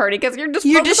to stop hurting because you're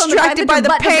distracted by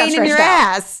the pain in your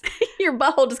ass. Your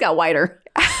butthole just got whiter.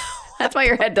 That's why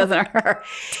your head doesn't hurt.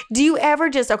 Do you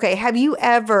ever have you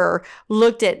ever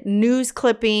looked at news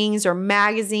clippings or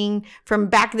magazine from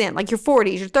back then, like your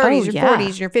 40s, your 30s, your 40s,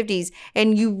 and your 50s,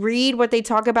 and you read what they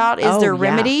talk about is their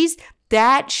remedies?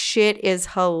 That shit is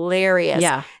hilarious.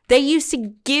 Yeah. They used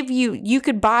to give you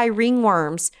could buy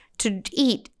ringworms to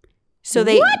eat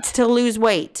to lose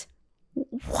weight.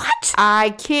 What?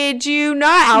 I kid you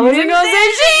not. I wasn't going to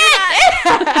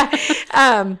say shit.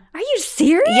 Are you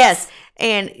serious? Yes.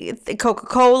 And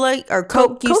Coca-Cola or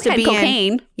Coke used to be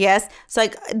cocaine. Yes. So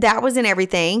like that was in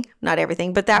everything. Not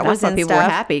everything, but that was in people stuff. Were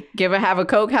happy. Have a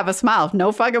Coke, have a smile.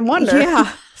 No fucking wonder.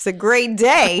 Yeah. It's a great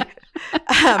day.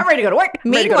 I'm ready to go to work.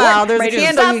 Meanwhile, there's a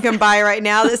candle you can buy right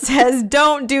now that says,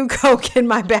 "Don't do Coke in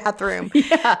my bathroom."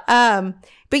 Yeah.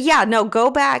 But yeah, no, go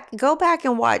back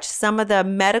and watch some of the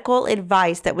medical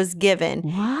advice that was given.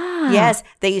 Wow. Yes.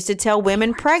 They used to tell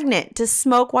women pregnant to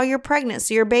smoke while you're pregnant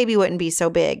so your baby wouldn't be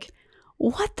so big.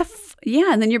 What the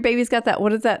yeah, and then your baby's got that,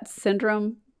 what is that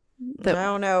syndrome? I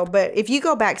don't know, but if you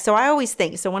go back, so I always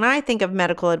think, so when I think of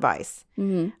medical advice,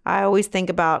 I always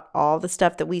think about all the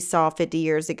stuff that we saw 50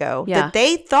 years ago, that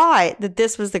they thought that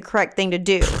this was the correct thing to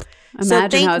do.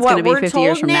 Imagine how it's going to be 50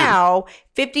 years from now.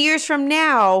 50 years from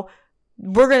now,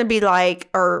 we're going to be like,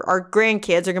 our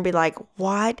grandkids are going to be like,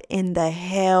 what in the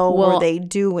hell were they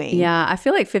doing? Yeah, I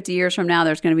feel like 50 years from now,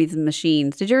 there's going to be some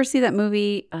machines. Did you ever see that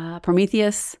movie,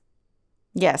 Prometheus?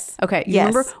 Yes. Okay. You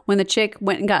remember when the chick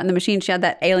went and got in the machine, she had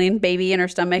that alien baby in her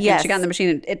stomach and she got in the machine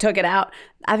and it took it out?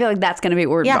 I feel like that's going to be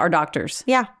our doctors.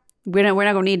 Yeah. We're not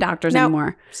going to need doctors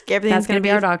anymore. That's going to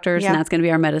be our doctors and that's going to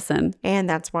be our medicine. And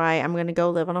that's why I'm going to go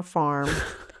live on a farm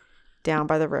down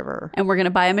by the river. And we're going to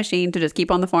buy a machine to just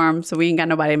keep on the farm so we ain't got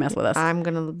nobody to mess with us. I'm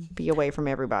going to be away from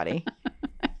everybody.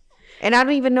 And I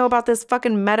don't even know about this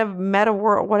fucking meta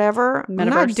world, whatever. Metaverse. I'm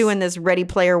not doing this Ready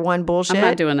Player One bullshit. I'm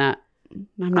not doing that.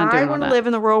 I want to live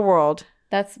in the real world.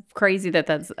 That's crazy that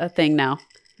that's a thing now.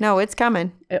 No, it's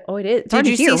coming. It is. Did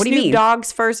you see Snoop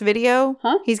Dogg's first video?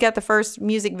 Huh? He's got the first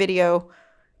music video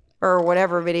or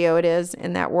whatever video it is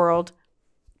in that world.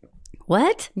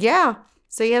 What? Yeah.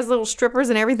 So he has little strippers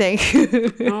and everything.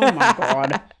 Oh my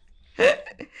God.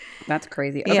 That's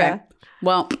crazy. Okay. Yeah.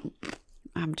 Well,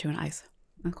 I'm chewing ice.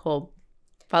 That's cool.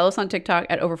 Follow us on TikTok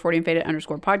at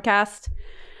over40andfaded_podcast.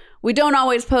 We don't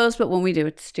always post, but when we do,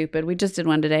 it's stupid. We just did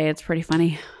one today. It's pretty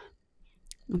funny.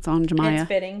 It's on Jemiah. It's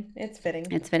fitting. It's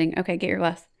fitting. Okay, get your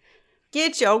glass.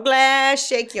 Get your glass.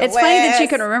 Shake your It's funny that you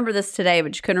can remember this today,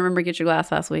 but you couldn't remember get your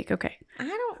glass last week. Okay. I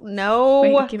don't know.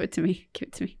 Wait, give it to me.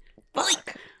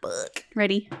 Fuck.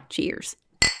 Ready? Cheers.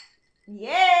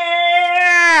 Yeah.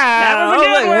 That was a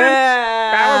good one.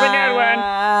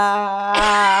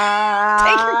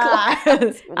 Take your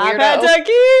glass. I've had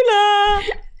tequila.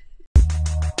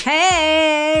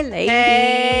 Hey, lady.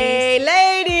 Hey.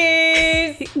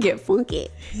 Get funky.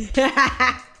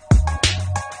 That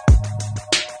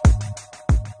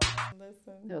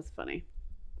was funny.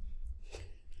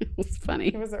 It was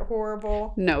funny. Was it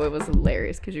horrible? No, it was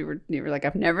hilarious because you were like,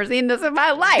 I've never seen this in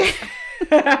my life.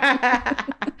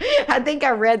 I think I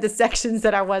read the sections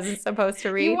that I wasn't supposed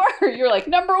to read. You were like,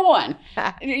 number 1.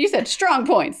 You said strong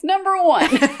points. Number 1.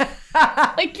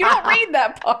 Like, you don't read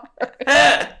that part.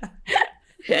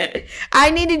 I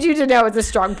needed you to know it's a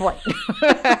strong point.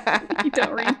 You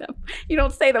don't read them. You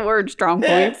don't say the word strong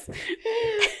points.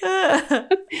 Oh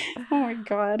my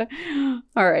God.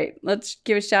 All right. Let's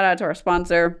give a shout out to our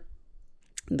sponsor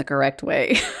the correct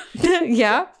way.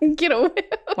 Yeah. Get a whiff.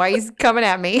 Why he's coming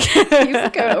at me? Use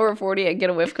the code over40 at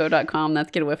getawhiffco.com.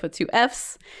 That's get a whiff with 2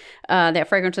 F's. They have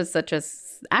fragrances such as,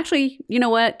 actually, you know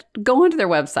what? Go onto their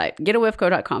website,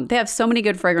 getawhiffco.com. They have so many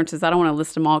good fragrances. I don't want to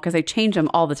list them all because they change them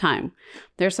all the time.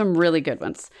 There's some really good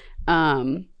ones.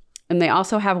 And they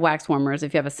also have wax warmers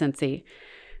if you have a Scentsy.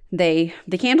 The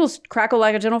candles crackle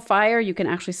like a gentle fire. You can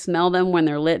actually smell them when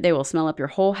they're lit. They will smell up your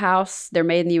whole house. They're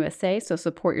made in the USA, so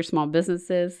support your small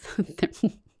businesses.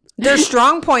 Their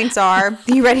strong points are,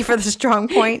 you ready for the strong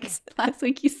points? Last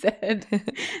week you said,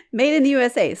 made in the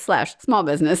USA / small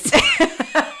business.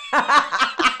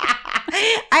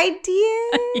 I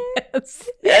did. Yes.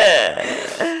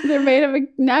 They're made of a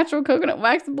natural coconut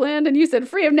wax blend, and you said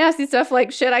free of nasty stuff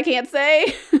like shit I can't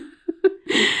say.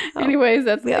 Anyways,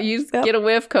 that's use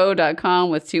getawhiffco.com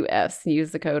with 2 F's.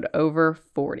 Use the code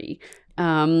over40.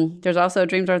 There's also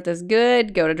Dreams Aren't This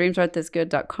Good. Go to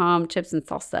dreamsaren'tthisgood.com, chips and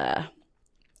salsa,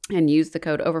 and use the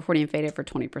code over40 and faded for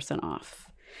 20% off.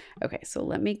 Okay, so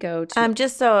let me go to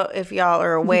just so if y'all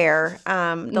are aware,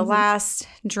 the last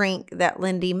drink that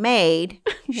Lindy made,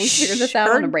 we'll figure this out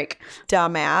on a break.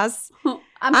 Dumbass.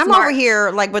 I'm over here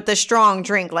like with the strong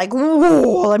drink, like,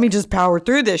 whoa, let me just power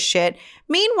through this shit.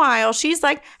 Meanwhile, she's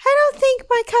like, I don't think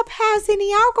my cup has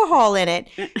any alcohol in it.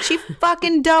 She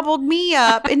fucking doubled me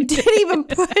up and didn't even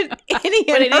put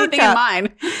anything in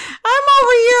mine. I'm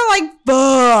over here like,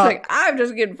 fuck. Like, I'm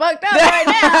just getting fucked up right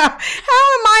now. How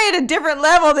am I at a different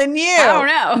level than you? I don't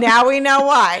know. Now we know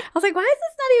why. I was like, why does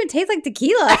this not even taste like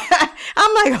tequila?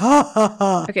 I'm like, ha, ha,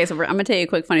 ha. Okay, so I'm going to tell you a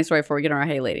quick funny story before we get on our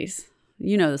Hey Ladies.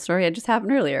 You know the story. It just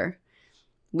happened earlier.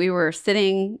 We were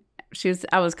sitting,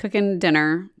 I was cooking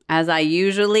dinner, as I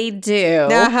usually do.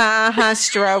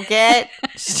 Stroke it.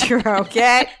 Stroke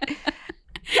it.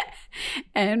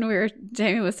 And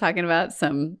Jamie was talking about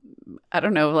some, I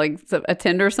don't know, like a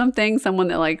Tinder or something, someone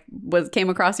that like came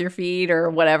across your feed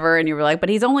or whatever. And you were like, but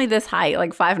he's only this height,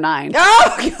 like 5'9".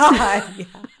 Oh, God. Yeah.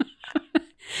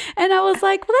 And I was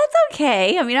like, well, that's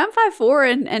okay. I mean, I'm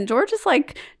 5'4", and George is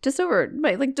like just over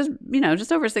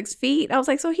 6 feet. I was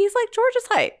like, so he's like George's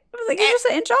height. I was like, he's just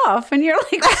an inch off. And you're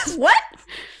like, what?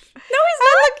 No, he's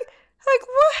not. Like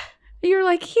what? You're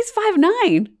like, he's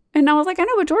 5'9". And I was like, I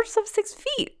know, but George is up 6 feet.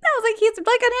 And I was like, he's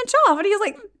like an inch off. And he was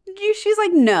like, she's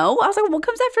like, no. I was like, well, what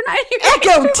comes after 9?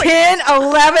 Echo 10,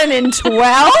 11, and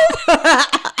 12?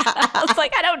 I was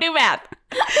like, I don't do math.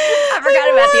 I forgot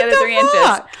about the other 3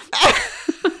 inches.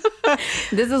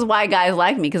 This is why guys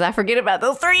like me, because I forget about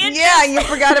those 3 inches. Yeah, you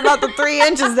forgot about the 3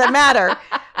 inches that matter.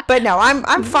 But no, I'm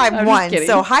 5'1",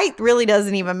 so height really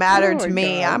doesn't even matter to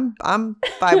me. God. I'm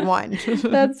 5'1".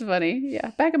 That's funny. Yeah,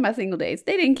 back in my single days,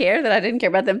 they didn't care that I didn't care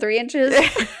about them 3 inches.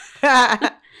 It's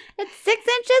 6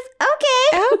 inches. Okay.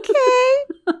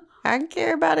 I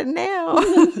care about it now.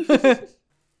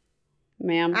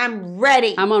 Ma'am, I'm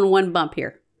ready. I'm on one bump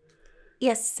here.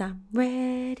 Yes, I'm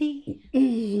ready.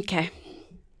 Okay.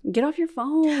 Get off your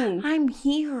phone. I'm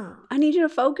here. I need you to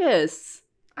focus.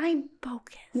 I'm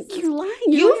focused. You're lying.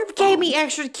 You gave me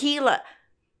extra tequila.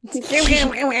 This is your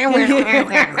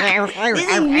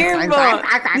fault.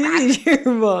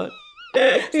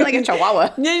 It's like a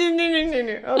chihuahua.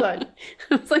 No. Hold on.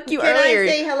 It's like you Can earlier. I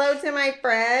say hello to my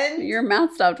friend? Your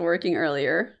mouth stopped working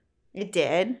earlier. It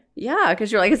did? Yeah,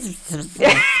 because you're like...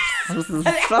 I was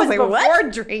like, before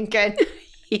drinking.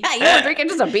 Yeah, you were drinking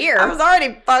just a beer. I was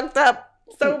already fucked up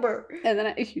sober. And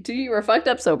then you were fucked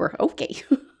up sober. Okay.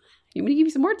 You want me to give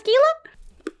you some more tequila?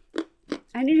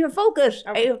 I need you to focus.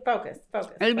 Okay, focus.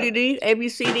 A, B,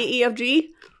 C, D, E, F,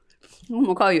 G. I'm going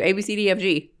to call you A, B, C, D, F,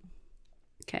 G.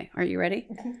 Okay, are you ready?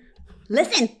 Mm-hmm.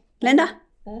 Listen, Linda.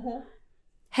 Mm-hmm.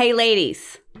 Hey,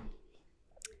 ladies.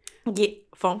 Get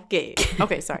funky.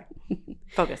 Okay, sorry.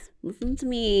 Focus. Listen to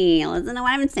me. Listen to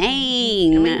what I'm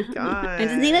saying. Oh my God. I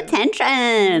just need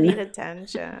attention. Need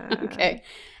attention. Okay.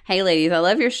 Hey, ladies, I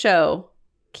love your show.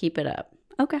 Keep it up.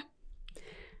 Okay.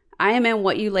 I am in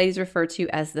what you ladies refer to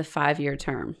as the 5-year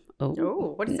term.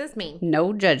 Oh, what does this mean?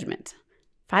 No judgment.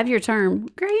 5-year term.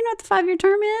 Girl, you know what the 5-year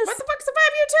term is? What the fuck's a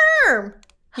 5-year term?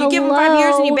 You give them 5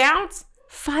 years and you bounce?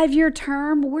 5-year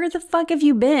term? Where the fuck have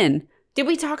you been? Did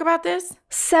we talk about this?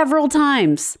 Several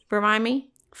times. Remind me.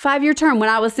 5-year term when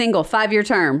I was single. 5-year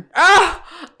term. Oh,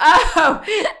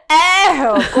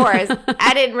 of course.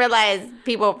 I didn't realize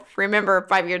people remember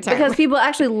 5-year term. Because people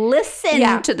actually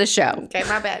listen to the show. Okay,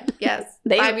 my bad. Yes,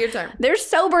 5-year term. They're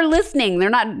sober listening. They're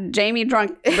not Jamie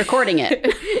drunk recording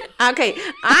it. Okay,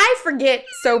 I forget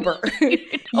sober.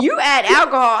 You add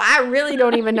alcohol, I really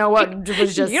don't even know what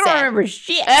was just You don't remember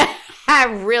shit. I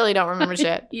really don't remember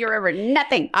shit. You remember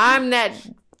nothing. I'm that.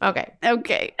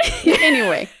 Okay.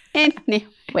 Anyway.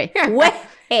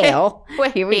 Well,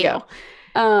 here we go.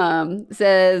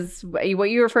 Says what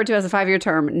you refer to as a 5-year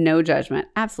term, no judgment.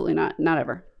 Absolutely not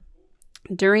ever.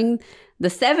 During the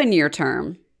 7-year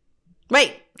term.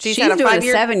 Wait, she's doing a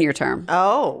 7-year term.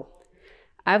 Oh.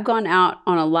 I've gone out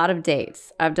on a lot of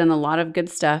dates. I've done a lot of good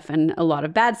stuff and a lot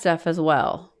of bad stuff as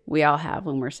well. We all have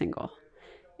when we're single.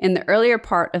 In the earlier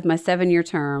part of my 7-year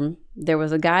term, there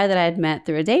was a guy that I had met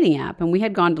through a dating app, and we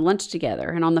had gone to lunch together.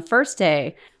 And on the first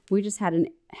day, we just had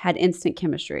instant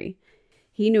chemistry.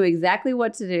 He knew exactly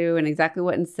what to do and exactly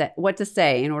what to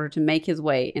say in order to make his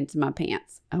way into my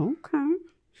pants. Okay.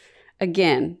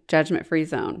 Again, judgment-free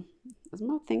zone. Is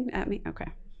my thing at me? Okay.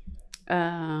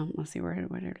 Let's see where I'm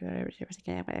trying to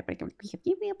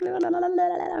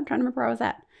remember where I was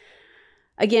at.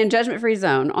 Again, judgment-free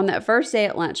zone. On that first day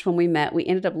at lunch when we met, we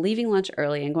ended up leaving lunch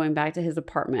early and going back to his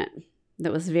apartment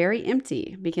that was very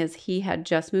empty because he had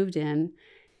just moved in.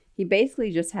 He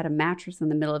basically just had a mattress in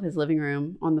the middle of his living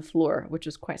room on the floor, which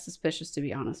was quite suspicious, to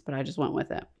be honest, but I just went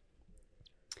with it.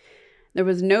 There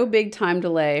was no big time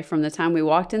delay from the time we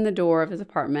walked in the door of his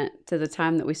apartment to the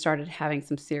time that we started having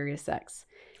some serious sex.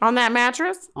 On that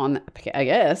mattress? I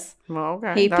guess. Well,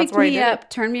 okay. He picked me up,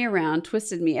 turned me around,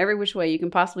 twisted me every which way you can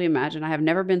possibly imagine. I have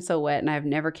never been so wet, and I have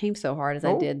never came so hard as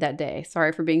I did that day.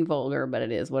 Sorry for being vulgar, but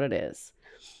it is what it is.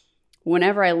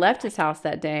 Whenever I left his house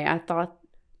that day, I thought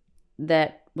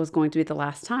that was going to be the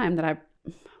last time that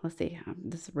let's see,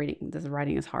 this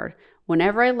writing is hard.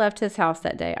 Whenever I left his house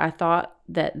that day, I thought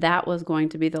that was going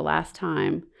to be the last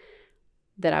time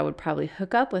that I would probably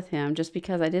hook up with him, just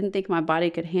because I didn't think my body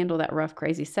could handle that rough,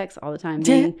 crazy sex all the time,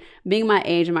 being my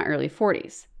age in my early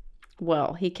 40s.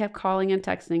 Well, he kept calling and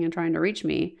texting and trying to reach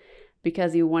me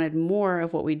because he wanted more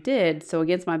of what we did. So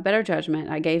against my better judgment,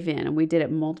 I gave in, and we did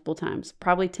it multiple times,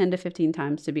 probably 10 to 15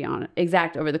 times to be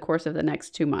exact over the course of the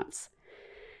next 2 months.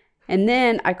 And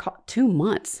then I called 2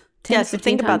 months. So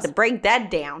think about it. Break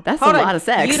that down. That's a lot of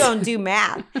sex. You don't do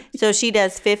math. So she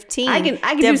does 15 I can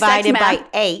divided do sex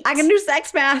math. by 8. I can do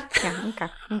sex math. Yeah,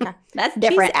 okay. That's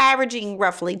different. She's averaging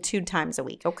roughly 2 times a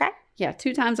week, okay? Yeah,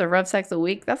 2 times of rough sex a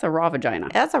week. That's a raw vagina.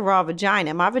 That's a raw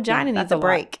vagina. My vagina needs a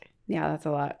break. Yeah, that's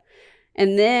a lot.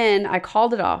 And then I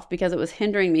called it off because it was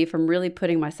hindering me from really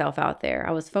putting myself out there.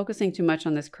 I was focusing too much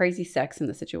on this crazy sex in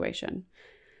the situation.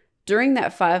 During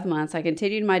that 5 months, I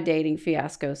continued my dating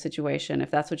fiasco situation,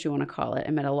 if that's what you want to call it.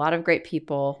 I met a lot of great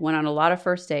people, went on a lot of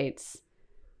first dates.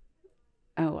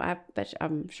 Oh,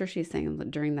 I'm sure she's saying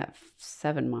during that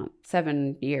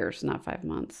 7 years, not 5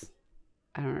 months.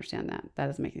 I don't understand that. That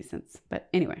doesn't make any sense. But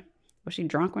anyway, was she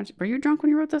drunk? Were you drunk when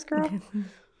you wrote this, girl?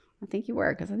 I think you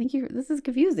were, because I think this is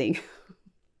confusing.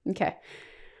 Okay.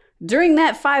 During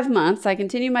that 5 months, I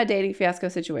continued my dating fiasco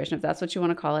situation, if that's what you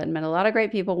want to call it, and met a lot of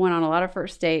great people, went on a lot of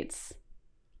first dates,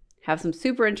 have some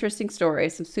super interesting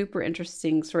stories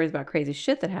about crazy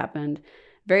shit that happened,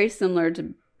 very similar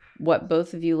to what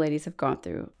both of you ladies have gone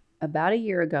through. About a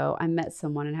year ago, I met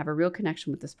someone and have a real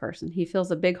connection with this person. He fills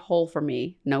a big hole for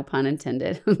me, no pun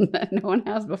intended, that no one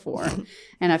has before.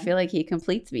 And I feel like he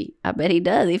completes me. I bet he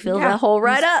does. He fills that hole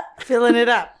right up. Filling it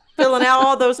up. Filling out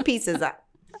all those pieces up.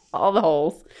 All the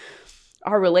holes.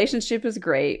 Our relationship is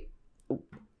great.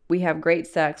 We have great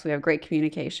sex. We have great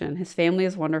communication. His family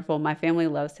is wonderful. My family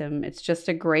loves him. It's just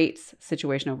a great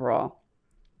situation overall.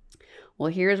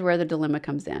 Well, here's where the dilemma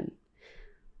comes in.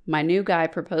 My new guy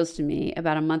proposed to me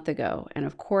about a month ago, and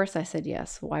of course I said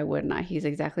yes. Why wouldn't I? He's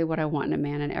exactly what I want in a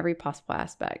man in every possible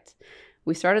aspect.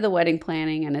 We started the wedding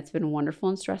planning, and it's been wonderful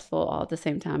and stressful all at the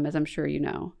same time, as I'm sure you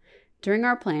know. During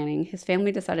our planning, his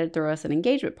family decided to throw us an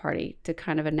engagement party to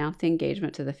kind of announce the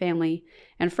engagement to the family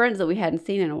and friends that we hadn't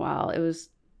seen in a while. It was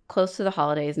close to the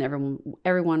holidays, and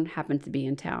everyone happened to be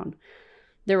in town.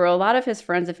 There were a lot of his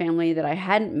friends and family that I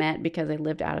hadn't met because they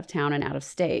lived out of town and out of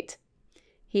state.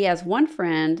 He has one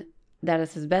friend that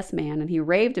is his best man, and he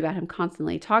raved about him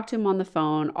constantly, talked to him on the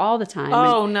phone all the time.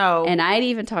 Oh, no. And I'd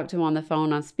even talked to him on the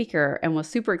phone on speaker and was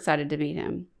super excited to meet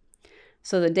him.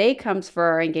 So the day comes for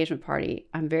our engagement party.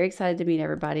 I'm very excited to meet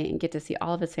everybody and get to see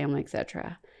all of his family,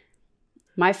 etc.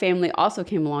 My family also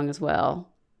came along as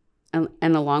well. and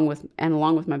along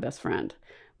with my best friend.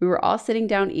 We were all sitting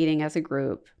down eating as a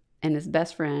group, and his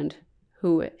best friend,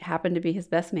 who happened to be his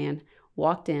best man,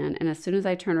 walked in, and as soon as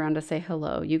I turned around to say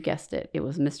hello, you guessed it, it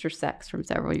was Mr. Sex from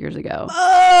several years ago.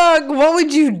 Ugh, what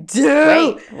would you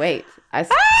do? Wait.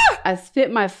 I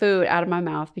spit my food out of my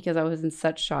mouth because I was in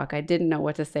such shock. I didn't know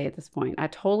what to say at this point. I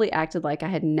totally acted like I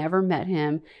had never met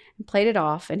him and played it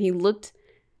off, and he looked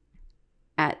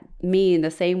at me in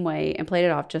the same way and played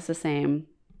it off just the same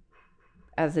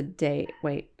as a day.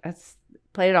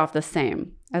 Played it off the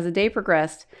same. As the day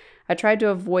progressed, I tried to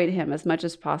avoid him as much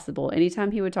as possible.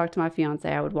 Anytime he would talk to my fiance,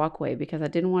 I would walk away because I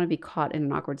didn't want to be caught in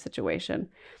an awkward situation.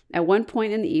 At one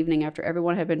point in the evening, after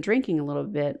everyone had been drinking a little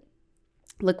bit,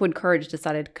 liquid courage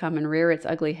decided to come and rear its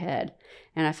ugly head,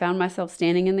 and I found myself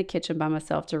standing in the kitchen by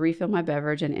myself to refill my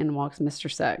beverage, and in walks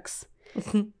Mr. Sex.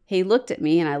 He looked at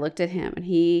me, and I looked at him, and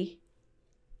he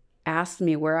asked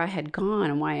me where I had gone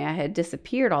and why I had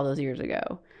disappeared all those years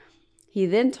ago. He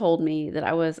then told me that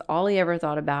I was all he ever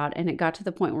thought about, and it got to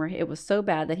the point where it was so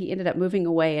bad that he ended up moving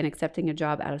away and accepting a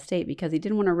job out of state because he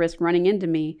didn't want to risk running into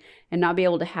me and not be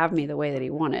able to have me the way that he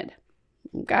wanted.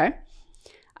 Okay.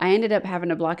 I ended up having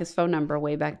to block his phone number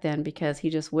way back then because he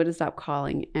just wouldn't stop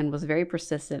calling and was very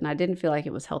persistent, and I didn't feel like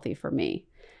it was healthy for me.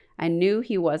 I knew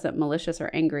he wasn't malicious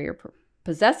or angry or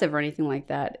possessive or anything like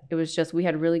that. It was just we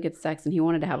had really good sex and he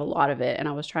wanted to have a lot of it, and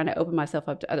I was trying to open myself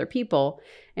up to other people,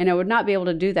 and I would not be able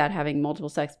to do that having multiple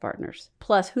sex partners.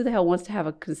 Plus, who the hell wants to have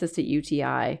a consistent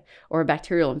UTI or a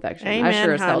bacterial infection? Amen, I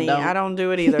sure as hell honey. don't. I don't do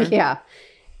it either. Yeah.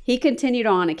 He continued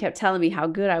on and kept telling me how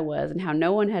good I was and how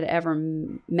no one had ever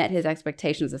met his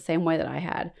expectations the same way that I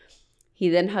had. He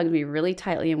then hugged me really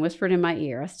tightly and whispered in my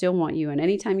ear, I still want you, and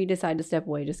anytime you decide to step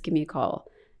away, just give me a call.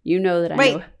 You know that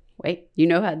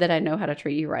that I know how to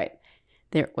treat you right.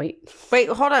 Wait,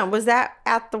 hold on. Was that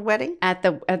at the wedding? At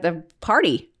the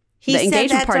party. He the said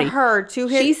engagement that party. to her, to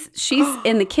his... She's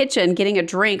in the kitchen getting a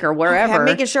drink or wherever. Okay, I'm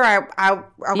making sure okay.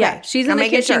 Yeah, she's in the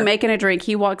kitchen making a drink.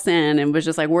 He walks in and was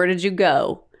just like, where did you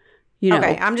go? You know.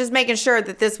 Okay, I'm just making sure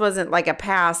that this wasn't like a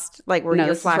past, like where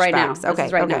your flashbacks. Right now. Okay, this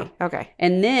is right now. Okay.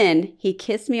 And then he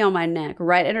kissed me on my neck,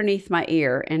 right underneath my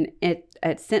ear, and it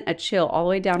sent a chill all the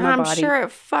way down my body. I'm sure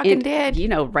it fucking did. You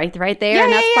know, right there in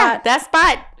that spot. That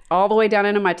spot. All the way down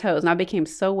into my toes. And I became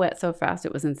so wet so fast,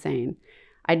 it was insane.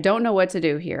 I don't know what to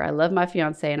do here. I love my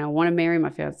fiance and I want to marry my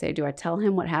fiance. Do I tell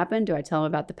him what happened? Do I tell him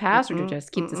about the past or do I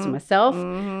just keep this to myself?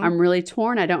 I'm really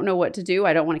torn. I don't know what to do.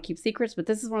 I don't want to keep secrets, but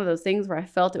this is one of those things where I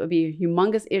felt it would be a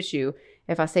humongous issue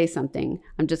if I say something.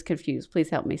 I'm just confused. Please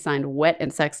help me. Signed, Wet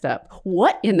and Sexed Up.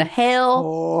 What in the hell?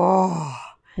 Oh.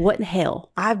 What in the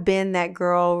hell? I've been that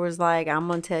girl who was like, I'm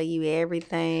going to tell you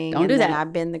everything. Don't do that.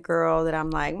 I've been the girl that I'm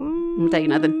like, I'm going to tell you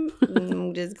nothing.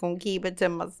 I'm just going to keep it to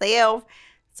myself.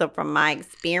 So from my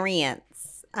experience,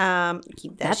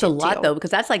 keep that. That's a lot though,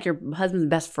 because that's like your husband's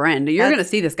best friend. You're going to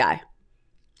see this guy.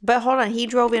 But hold on, he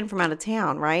drove in from out of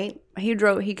town, right? He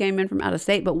came in from out of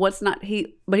state, but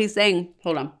he's saying,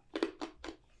 hold on.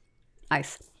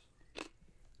 Ice.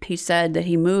 He said that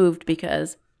he moved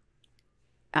because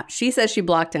she says she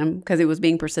blocked him because he was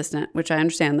being persistent, which I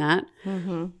understand that.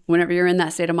 Mm-hmm. Whenever you're in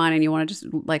that state of mind and you want to just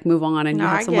like move on and you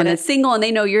have someone that's single and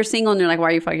they know you're single and you're like, why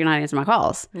are you fucking not answering my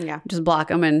calls? Yeah. Just block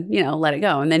them and, let it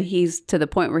go. And then he's to the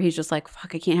point where he's just like,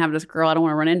 fuck, I can't have this girl. I don't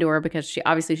want to run into her because she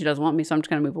doesn't want me. So I'm just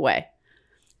going to move away.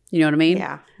 You know what I mean?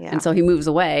 Yeah. And so he moves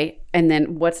away. And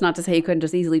then what's not to say he couldn't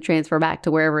just easily transfer back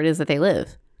to wherever it is that they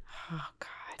live. Oh, God.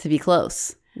 To be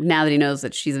close. Now that he knows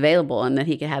that she's available and that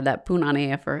he could have that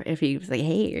punani if he was like,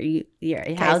 hey,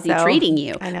 how's he treating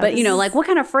you? But like what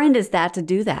kind of friend is that to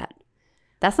do that?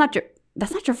 That's not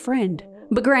your friend.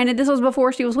 But granted, this was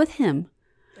before she was with him.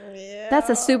 Yeah. That's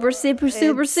a super sticky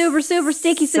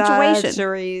situation. It's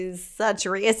a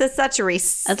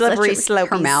slippery slope.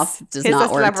 Her mouth does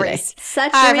not work today.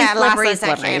 Slippery.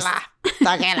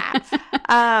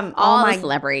 Oh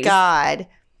my God.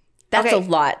 That's a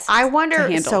lot. I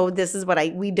wonder. So this is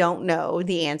what we don't know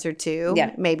the answer to.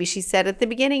 Yeah. Maybe she said at the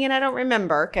beginning and I don't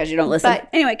remember. Because you don't listen.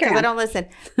 Anyway, because I don't listen.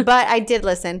 But I did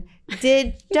listen.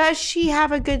 Does she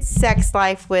have a good sex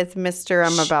life with Mr.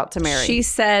 I'm about to marry? She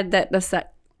said that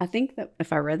I think that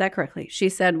if I read that correctly, she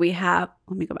said we have,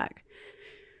 let me go back.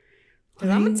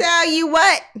 I'm going to tell you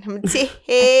what. I'm going to tell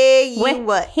you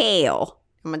what. Hell.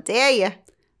 I'm going to tell you.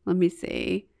 Let me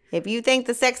see. If you think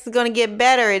the sex is going to get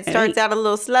better, it starts out a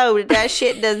little slow, but that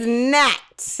shit does not.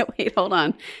 Wait, hold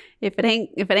on. If it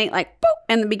ain't like boop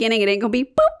in the beginning, it ain't going to be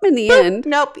boop in the end.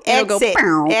 Nope. Exit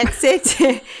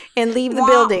and leave the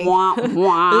building.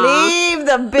 Leave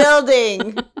the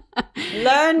building.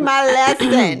 Learn my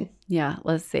lesson. Yeah,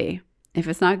 let's see. If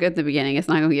it's not good at the beginning, it's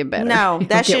not going to get better. No, It'll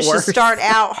that get shit should worse. start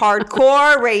out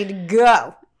hardcore, ready to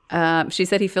go. She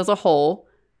said he feels a hole.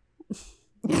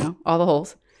 You know, all the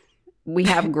holes. We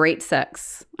have great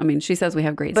sex. I mean, she says we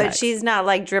have great sex. But she's not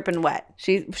like dripping wet.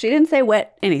 She didn't say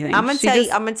wet anything. I'm gonna tell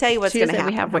you what's gonna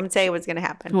happen. I'm gonna tell you what's gonna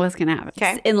happen. What's gonna happen?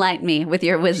 Okay. Enlighten me with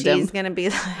your wisdom. She's gonna be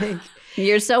like,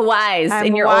 you're so wise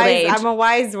in your old age. I'm a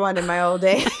wise one in my old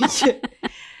age.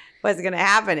 What's gonna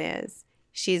happen is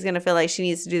she's gonna feel like she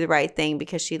needs to do the right thing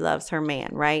because she loves her man,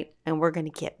 right? And we're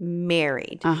gonna get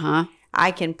married.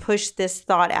 I can push this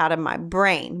thought out of my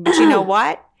brain, but you know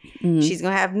what? Mm-hmm. She's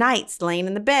going to have nights laying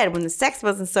in the bed when the sex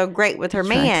wasn't so great with her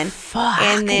man. Fuck,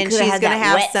 and then she's going to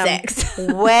have some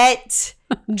wet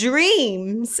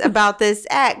dreams about this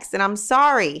ex. And I'm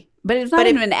sorry. But it's not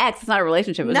even an ex. It's not a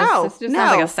relationship. It's just sounds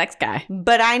like a sex guy.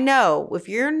 But I know if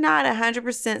you're not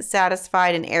 100%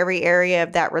 satisfied in every area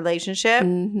of that relationship,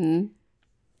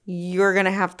 you're going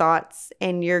to have thoughts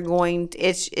and you're going to,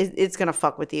 it's going to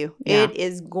fuck with you. Yeah. It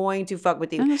is going to fuck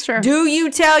with you. That's true. Do you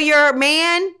tell your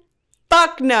man?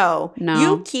 Fuck no.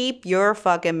 You keep your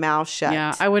fucking mouth shut.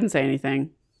 Yeah, I wouldn't say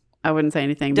anything. Because it's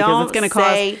going to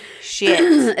cause shit.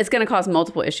 It's going to cause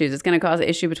multiple issues. It's going to cause an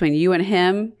issue between you and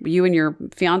him, you and your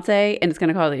fiance, and it's going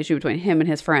to cause an issue between him and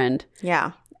his friend.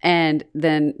 Yeah. And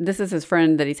then this is his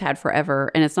friend that he's had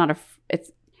forever, and it's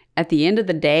at the end of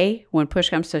the day, when push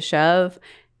comes to shove,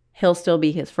 he'll still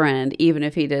be his friend, even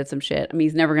if he did some shit. I mean,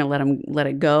 he's never going to let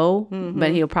it go,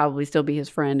 but he'll probably still be his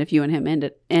friend if you and him end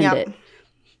it.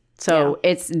 So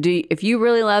if you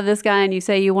really love this guy and you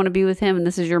say you want to be with him and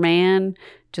this is your man,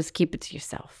 just keep it to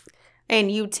yourself.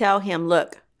 And you tell him,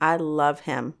 look, I love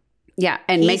him. Yeah,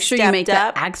 and make sure you make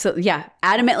that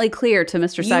adamantly clear to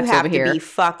Mr. Sex over here. You have to be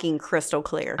fucking crystal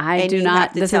clear. I do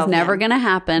not. This is never going to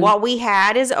happen. What we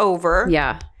had is over.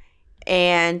 Yeah.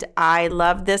 And I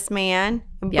love this man.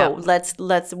 But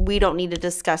we don't need to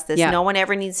discuss this. No one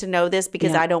ever needs to know this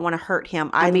because I don't want to hurt him.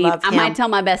 I love him. I might tell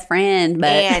my best friend, but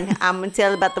and I'm gonna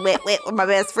tell about the wet with my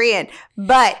best friend.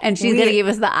 But and she's gonna give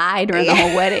us the eye during the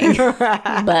whole wedding.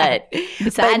 But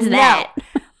besides that.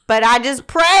 But I just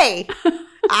pray.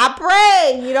 I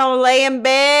pray you don't lay in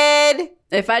bed.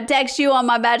 If I text you on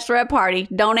my bachelorette party,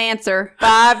 don't answer.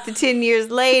 5 to 10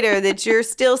 years later that you're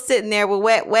still sitting there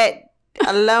with wet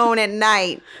alone at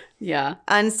night. Yeah.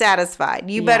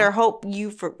 Unsatisfied. You better hope you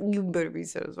better be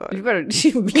satisfied. You better be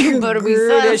satisfied.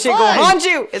 That shit gonna haunt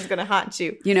you. It's gonna haunt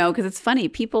you. You know, because it's funny.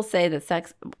 People say that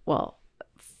sex, for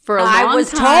a long time. I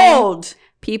was told.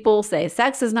 People say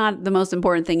sex is not the most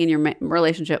important thing in your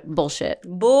relationship. Bullshit.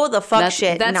 Bull the fuck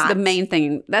shit. That's the main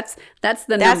thing. That's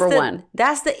the number one.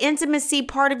 That's the intimacy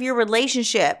part of your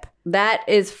relationship. That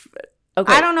is...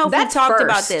 Okay, I don't know if we talked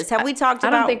about this. Have we talked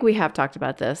about? I don't think we have talked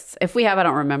about this. If we have, I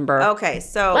don't remember. Okay,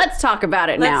 so let's talk about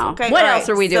it now. Okay, what else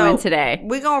are we doing today?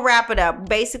 We're gonna wrap it up.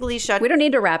 Basically, we don't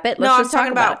need to wrap it. I'm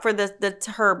talking about for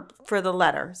the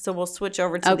letter. So we'll switch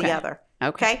over to the other.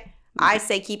 Okay. I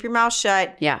say keep your mouth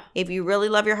shut. Yeah. If you really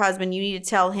love your husband, you need to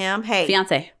tell him, hey,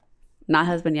 fiance, not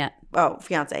husband yet. Oh,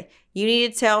 fiance. You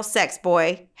need to tell sex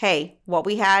boy, hey, what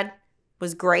we had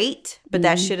was great, but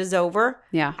that shit is over.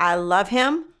 Yeah. I love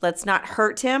him. Let's not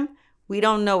hurt him. We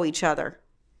don't know each other.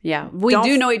 Yeah. We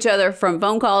do know each other from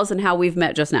phone calls and how we've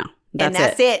met just now.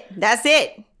 That's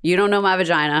it. You don't know my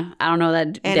vagina. I don't know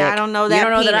that dick. And I don't know that You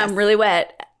don't know penis. that I'm really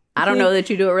wet. I don't know that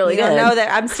you do it really good. You don't know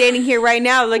that I'm standing here right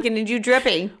now looking at you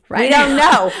dripping. Right. We don't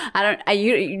know.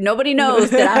 Nobody knows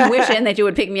that I'm wishing that you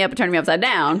would pick me up and turn me upside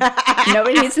down.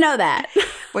 Nobody needs to know that.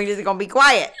 We're just going to be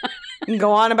quiet and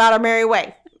go on about our merry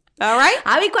way. All right?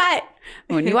 I'll be quiet.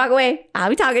 When you walk away, I'll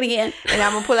be talking again. And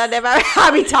I'm going to pull out that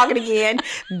I'll be talking again.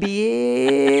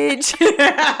 Bitch.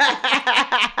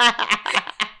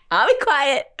 I'll be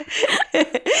quiet.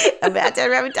 I'm about to turn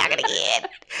around and talking again.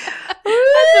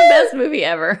 That's the best movie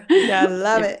ever. I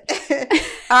love it.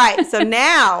 All right. So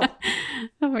now.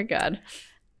 Oh, my God.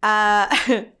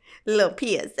 Little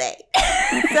PSA.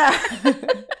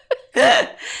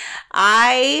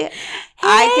 I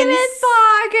can Miss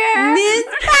Parker. Miss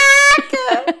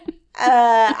Parker.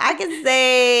 I can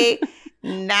say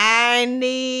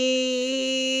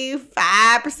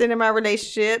 95% of my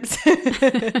relationships.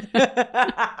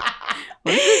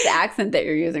 What is this accent that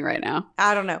you're using right now?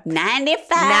 I don't know.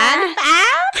 95.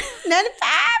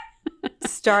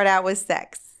 Start out with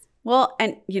sex. Well,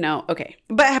 and okay.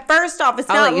 But first off, it's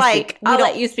not like I'll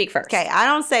let you speak first. Okay, I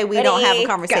don't say we don't have a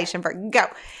conversation first. Go.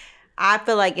 I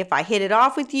feel like if I hit it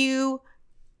off with you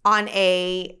on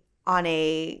a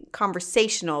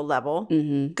conversational level,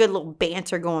 good little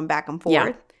banter going back and forth.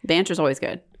 Yeah, banter's always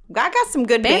good. I got some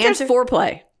good banter. Banter's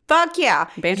foreplay. Fuck yeah.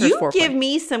 Banter's foreplay. You give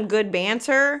me some good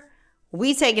banter,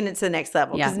 we taking it to the next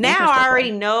level. Because make now her step I already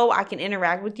forward. know I can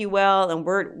interact with you well, and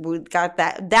we've got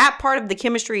that part of the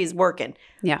chemistry is working.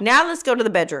 Yeah. Now let's go to the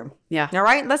bedroom. Yeah. All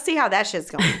right. Let's see how that shit's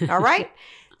going. All right.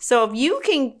 So if you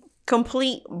can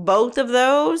complete both of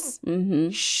those,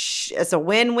 it's a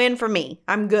win-win for me.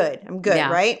 I'm good. Yeah.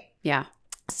 Right? Yeah.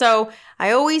 So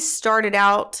I always started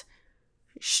out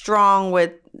strong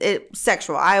with it,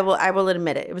 sexual. I will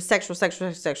admit it. It was sexual.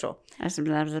 Shakila.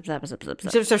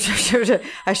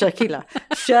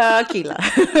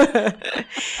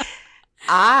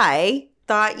 I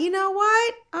thought, you know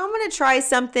what? I'm going to try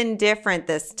something different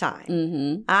this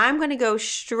time. I'm going to go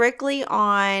strictly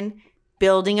on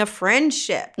building a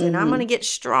friendship, and I'm going to get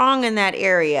strong in that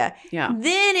area. Yeah.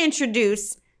 Then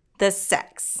introduce the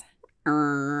sex.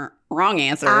 Wrong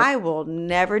answer. I will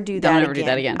never do that Don't again. ever do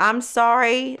that again. I'm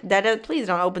sorry. Please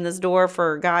don't open this door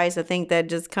for guys that think that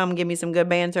just come give me some good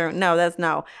banter. No, that's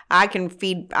no. I can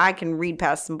read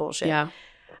past some bullshit. Yeah.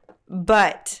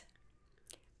 But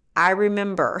I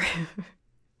remember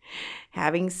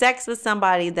having sex with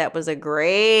somebody that was a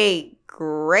great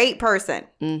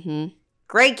person.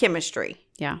 Great chemistry.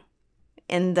 Yeah.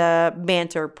 In the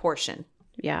banter portion.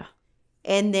 Yeah.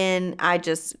 And then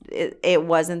it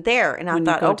wasn't there. And When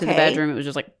I thought, you go okay. to the bedroom, it was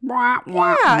just like, wah,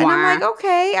 wah, Yeah. And wah. I'm like,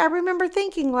 okay. I remember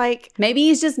thinking like, maybe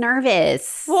he's just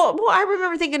nervous. well, I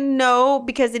remember thinking no,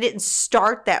 because it didn't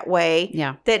start that way.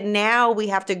 Yeah. That now we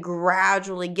have to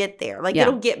gradually get there. Like Yeah.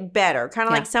 it'll get better. Kind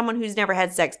of Yeah. like someone who's never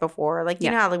had sex before. Like,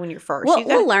 you know how like when you're first.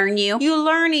 We'll learn you. You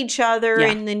learn each other Yeah.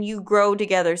 and then you grow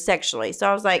together sexually. So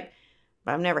I was like,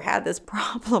 I've never had this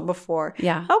problem before.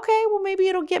 Yeah. Okay, well, maybe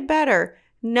it'll get better.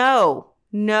 No.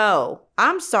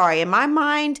 I'm sorry. In my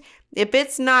mind, if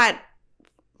it's not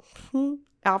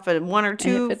off of one or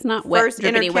two if it's not first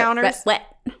wet, drippity, encounters. wet.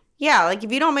 Yeah, like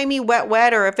if you don't make me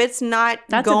wet, or if it's not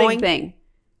That's going. a big thing.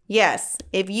 Yes.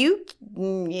 If you,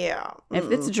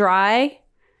 If it's dry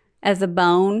as a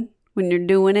bone when you're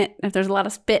doing it, if there's a lot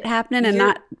of spit happening and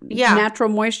not natural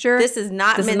moisture. This is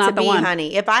not meant to be,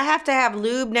 honey. If I have to have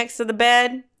lube next to the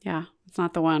bed. Yeah, it's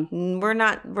not the one. We're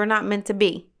not meant to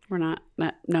be. We're not.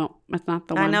 No, it's not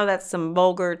the one. I know that's some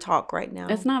vulgar talk right now.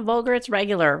 It's not vulgar. It's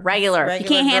regular. If you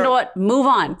can't girl. handle it, move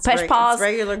on. Press pause. It's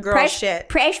regular girl shit.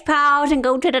 Press pause and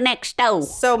go to the next stove.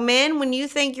 So, men, when you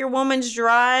think your woman's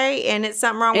dry and it's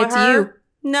something wrong with It's her,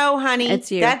 you. no, honey,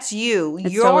 It's you. That's you.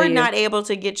 It's You're totally you. not able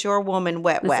to get your woman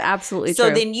wet. That's absolutely so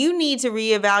true. then you need to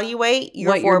reevaluate your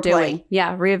what foreplay. you're doing.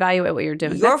 Yeah, reevaluate what you're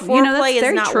doing. Your foreplay is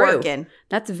very not true. working.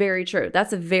 That's very true.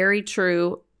 That's a very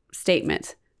true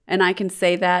statement. And I can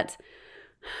say that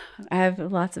I have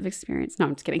lots of experience. No,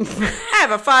 I'm just kidding. I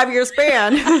have a 5-year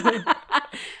span.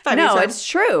 No, it's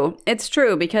true. It's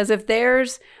true because if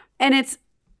there's, and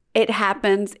it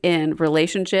happens in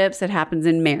relationships, it happens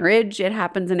in marriage, it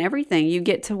happens in everything. You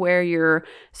get to where you're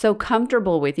so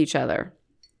comfortable with each other.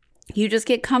 You just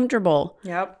get comfortable.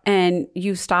 Yep. And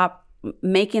you stop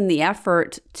making the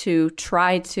effort to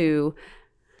try to.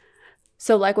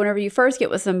 So like whenever you first get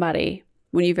with somebody,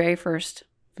 when you very first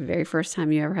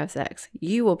time you ever have sex,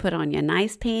 you will put on your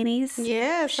nice panties.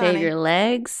 Yes, Shave honey. your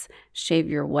legs, shave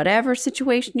your whatever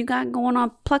situation you got going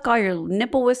on, pluck all your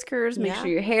nipple whiskers, make sure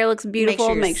your hair looks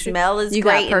beautiful, Make sure your smell is you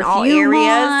great got in all perfume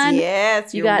areas. on.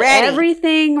 Yes, You you're got ready.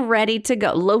 everything ready to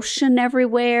go. Lotion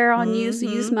everywhere on you, so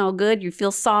you smell good. You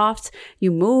feel soft.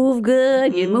 You move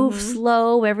good. You move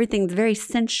slow. Everything's very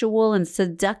sensual and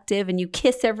seductive, and you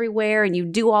kiss everywhere, and you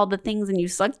do all the things, and you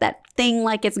suck that thing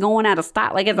like it's going out of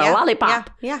style, like it's a lollipop.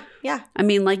 Yeah. I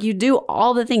mean, like you do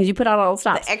all the things. You put out all the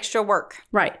stops. The extra work.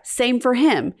 Right. Same for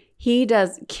him. He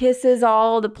kisses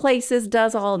all the places,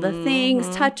 does all the things,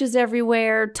 touches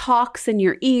everywhere, talks in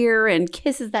your ear, and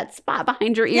kisses that spot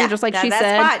behind your ear, just like she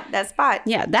said. That spot.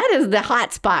 Yeah, that is the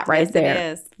hot spot right there. It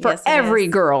is. For Yes, it every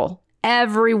is. girl,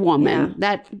 every woman.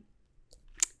 That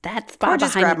spot Or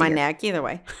just behind grab your my ear. neck. Either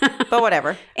way. But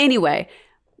whatever. Anyway,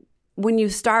 when you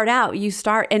start out,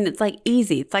 and it's like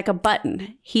easy. It's like a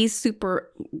button. He's super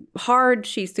hard.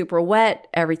 She's super wet.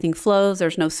 Everything flows.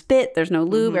 There's no spit. There's no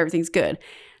lube. Everything's good.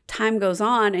 Time goes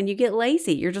on and you get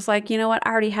lazy. You're just like, you know what?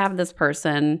 I already have this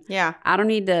person. Yeah. I don't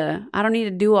need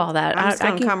to do all that. I'm just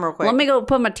gonna come real quick. Let me go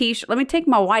put my t-shirt. Let me take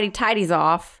my whitey tighties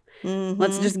off.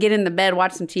 Let's just get in the bed,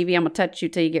 watch some TV. I'm gonna touch you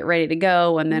till you get ready to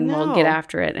go, and then we'll get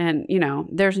after it. And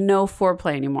there's no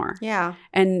foreplay anymore. Yeah.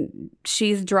 And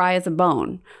she's dry as a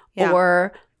bone. Yeah.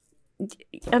 Or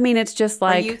I mean, it's just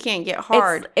like you can't get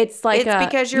hard. It's like it's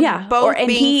because you're both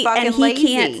being fucking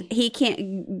lazy. He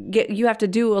can't get. You have to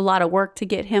do a lot of work to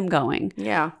get him going.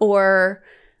 Yeah. Or,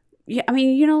 yeah, I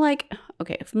mean, like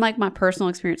okay, from like my personal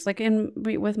experience, like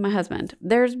with my husband,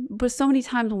 was so many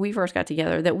times when we first got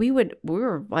together that we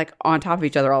were like on top of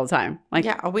each other all the time. Like,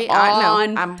 I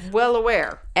know. I'm well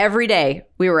aware. Every day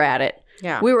we were at it.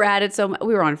 Yeah. We were at it. So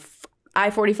we were on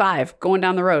I-45 going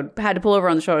down the road, had to pull over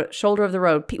on the shoulder of the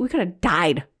road. We could have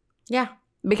died. Yeah.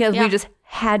 Because we just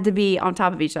had to be on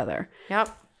top of each other.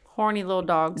 Yep. Horny little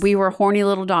dogs. We were horny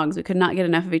little dogs. We could not get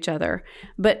enough of each other.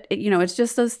 But, it's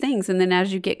just those things. And then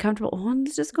as you get comfortable,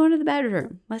 let's just go into the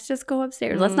bedroom. Let's just go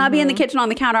upstairs. Let's not be in the kitchen on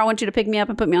the counter. I want you to pick me up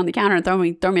and put me on the counter and throw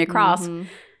me across. And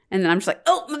then I'm just like,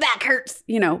 oh, my back hurts.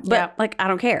 But like, I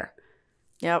don't care.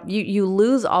 Yep. You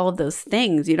lose all of those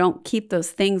things. You don't keep those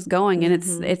things going. And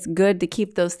it's good to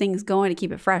keep those things going, to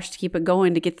keep it fresh, to keep it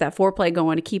going, to get that foreplay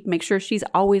going, to make sure she's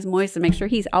always moist and make sure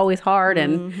he's always hard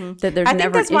and that there's never an issue. I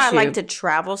think that's why I like to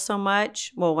travel so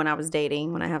much. Well, when I was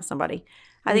dating, when I have somebody.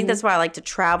 I think that's why I like to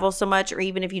travel so much, or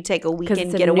even if you take a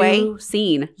weekend getaway.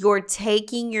 Scene. You're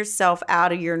taking yourself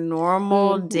out of your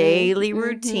normal daily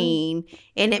routine,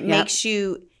 and it makes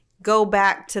you go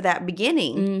back to that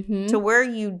beginning, to where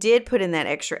you did put in that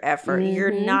extra effort. You're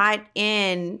not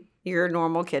in your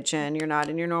normal kitchen. You're not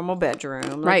in your normal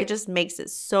bedroom. Like, it just makes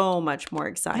it so much more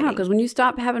exciting. Yeah, because when you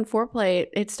stop having foreplay,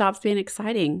 it stops being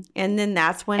exciting. And then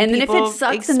that's when then if it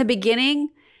sucks in the beginning,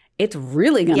 it's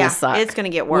really going to suck. It's going to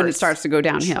get worse. When it starts to go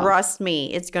downhill. Trust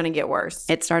me, it's going to get worse.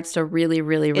 It starts to really,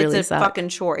 really, really suck. It's a fucking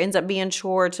chore. Ends up being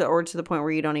chore to the point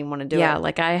where you don't even want to do it. Yeah,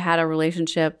 like I had a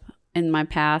relationship in my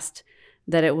past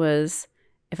that it was,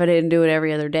 if I didn't do it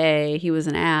every other day, he was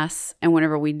an ass. And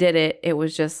whenever we did it, it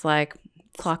was just like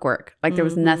clockwork. Like there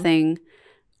was nothing,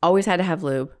 always had to have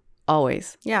lube.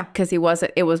 Always. Yeah. Because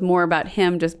it was more about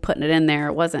him just putting it in there.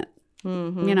 It wasn't,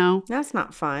 That's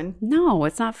not fun. No,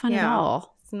 it's not fun at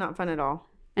all. It's not fun at all.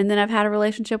 And then I've had a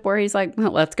relationship where he's like,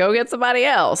 well, let's go get somebody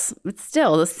else. It's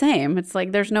still the same. It's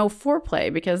like there's no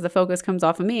foreplay because the focus comes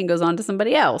off of me and goes on to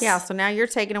somebody else. Yeah, so now you're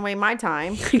taking away my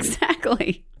time.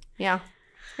 Exactly. Yeah.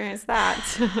 Experience that.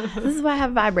 This is why I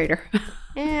have a vibrator.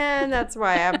 And that's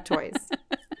why I have toys.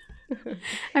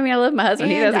 I mean, I love my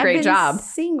husband. He does a great job. I've been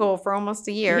single for almost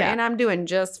a year, and I'm doing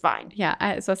just fine.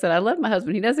 Yeah. So I said, I love my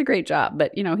husband. He does a great job,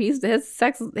 but his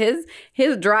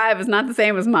drive is not the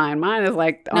same as mine. Mine is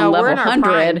like on level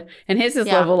 100, and his is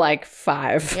level like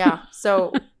 5. Yeah.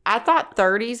 So I thought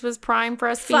 30s was prime for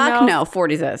us females. Fuck no,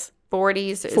 40s is.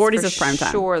 40s is prime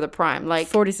time. Sure, the prime. Like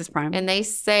 40s is prime. And they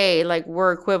say like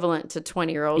we're equivalent to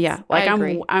 20-year-olds. Yeah. Like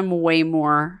I'm way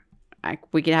more. Like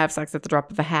we could have sex at the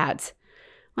drop of a hat.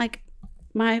 Like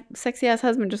my sexy ass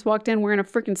husband just walked in wearing a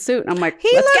freaking suit, and I'm like,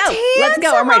 let's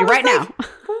go. I'm ready right now.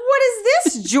 What is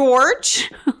this,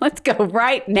 George? Let's go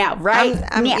right now.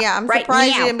 I'm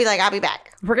surprised you didn't be like, I'll be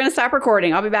back. We're gonna stop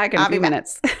recording. I'll be back in a few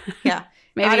minutes. Yeah.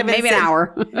 Maybe an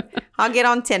hour. I'll get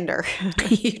on Tinder.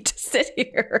 You just sit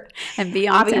here and be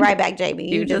on I'll Tinder. be right back,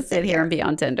 Jamie. You just sit here and be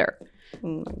on Tinder.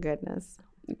 Oh my goodness.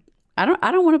 I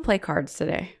don't want to play cards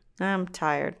today. I'm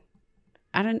tired.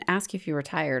 I didn't ask you if you were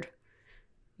tired.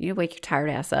 You need to wake your tired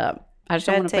ass up. I just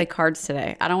don't want to play cards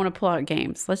today. I don't want to pull out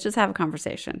games. Let's just have a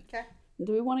conversation. Okay.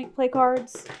 Do we want to play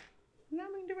cards? No,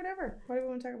 we can do whatever. What do we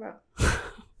want to talk about?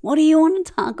 What do you want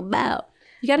to talk about?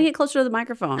 You got to get closer to the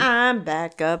microphone. I'm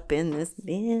back up in this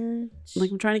bitch. Like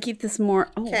I'm trying to keep this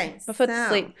more. Oh, okay. My foot's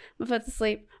asleep. My foot's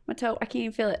asleep. My toe. I can't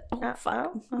even feel it. Oh,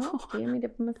 fuck. Oh. Do you want me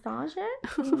to massage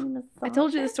it? I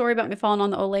told you the story about me falling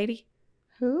on the old lady.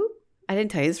 Who? I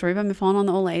didn't tell you the story about me falling on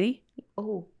the old lady.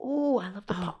 Oh, I love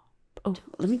the pop. Oh,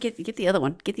 let me get the other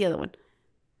one. Get the other one.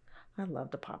 I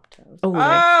love the pop toes.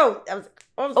 Oh,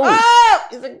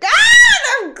 it's a God,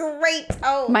 they're great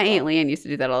toes. My Aunt Leanne used to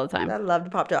do that all the time. I love the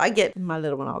pop toe. I get my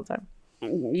little one all the time.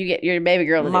 You get your baby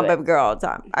girl to my do baby girl all the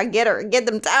time. I get her. Get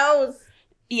them toes.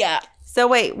 Yeah. So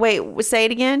wait. Say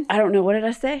it again. I don't know. What did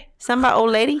I say? Something about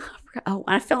old lady? Oh,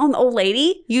 I fell on the old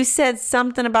lady? You said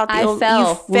something about the old lady. You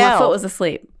fell when my foot was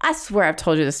asleep. I swear I've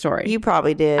told you the story. You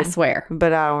probably did. I swear.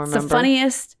 But I don't remember. It's the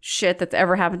funniest shit that's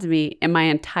ever happened to me in my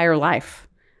entire life.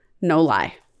 No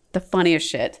lie. The funniest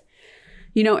shit.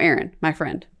 You know Erin, my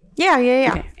friend. Yeah.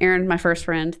 Okay. Erin, my first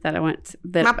friend that I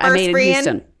made in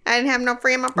Houston. I didn't have no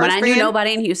friend. My first friend. When I knew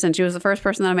nobody in Houston, she was the first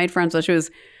person that I made friends with. She was,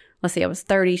 let's see, I was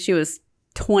 30. She was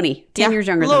 20, 10 years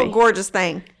younger than me. Little gorgeous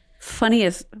thing.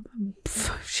 Funniest.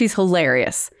 She's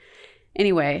hilarious.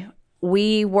 Anyway,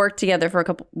 we worked together for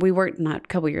not a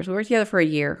couple years. We worked together for a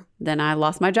year. Then I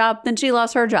lost my job. Then she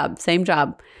lost her job. Same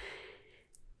job.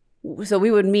 So we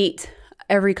would meet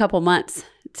every couple months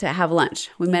to have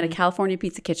lunch. We met at California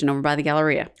Pizza Kitchen over by the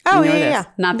Galleria. Oh, yeah.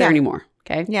 Not there anymore.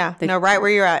 Okay. Yeah. Right where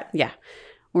you're at. Yeah.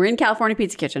 We're in California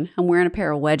Pizza Kitchen. I'm wearing a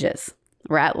pair of wedges.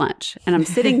 We're at lunch. And I'm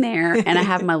sitting there and I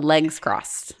have my legs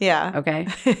crossed. Yeah. Okay.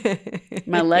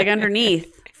 My leg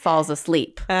underneath falls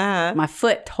asleep. Uh-huh. My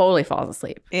foot totally falls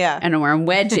asleep. Yeah. And I'm wearing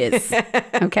wedges.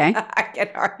 Okay.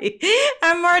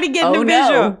 I'm already getting a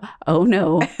visual. Oh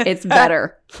no. It's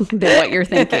better than what you're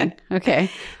thinking. Okay.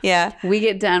 Yeah. We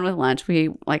get done with lunch.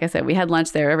 Like I said, we had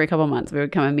lunch there every couple of months. We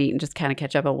would come and meet and just kind of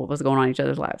catch up on what was going on in each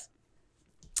other's lives.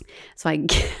 So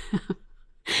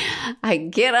I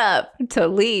get up to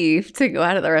leave to go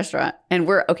out of the restaurant. And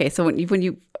so when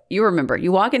you remember,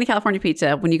 you walk into California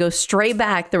Pizza, when you go straight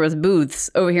back, there was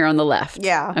booths over here on the left.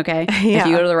 Yeah. Okay. Yeah. If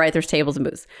you go to the right, there's tables and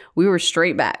booths. We were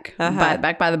straight back,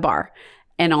 back by the bar.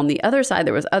 And on the other side,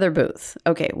 there was other booths.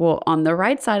 Okay. Well, on the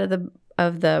right side of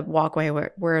the walkway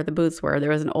where the booths were, there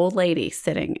was an old lady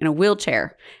sitting in a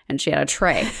wheelchair, and she had a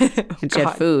tray, and she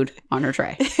had food on her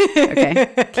tray.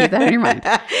 Okay, keep that in your mind.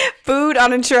 Food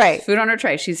on a tray. Food on her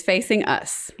tray. She's facing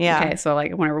us. Yeah. Okay, so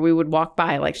like whenever we would walk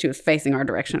by, like she was facing our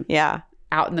direction. Yeah.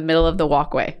 Out in the middle of the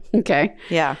walkway. Okay.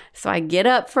 Yeah. So I get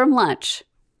up from lunch,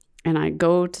 and I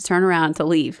go to turn around to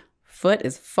leave. Foot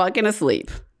is fucking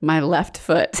asleep. My left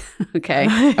foot. Okay,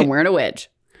 I'm wearing a wedge.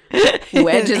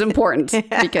 Wedge is important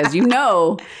because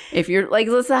if you're like,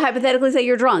 let's hypothetically say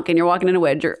you're drunk and you're walking in a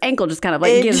wedge, your ankle just kind of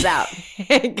like gives out.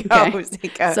 It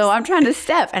goes. So I'm trying to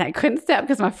step and I couldn't step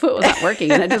because my foot was not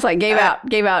working, and it just like gave out.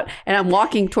 And I'm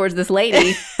walking towards this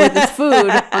lady with this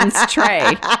food on this tray,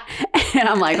 and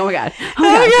I'm like, oh my god.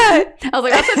 I was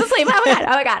like, I'm supposed to sleep. Oh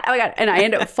my god. And I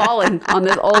end up falling on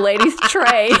this old lady's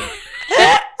tray.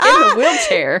 In the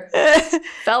wheelchair,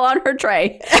 fell on her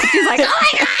tray. She's like, oh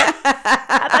my god!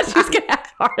 I thought she was gonna have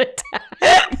a heart attack.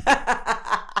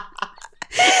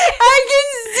 I can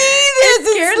see this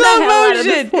in slow motion. Out of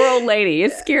this poor old lady.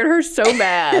 It scared her so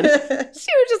bad. She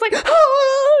was just like,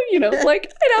 oh, and I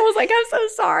was like, I'm so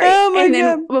sorry. Oh my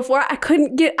God. Before I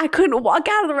couldn't walk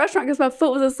out of the restaurant because my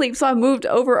foot was asleep. So I moved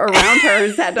over around her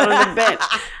and sat down on the bench.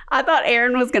 I thought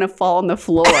Erin was going to fall on the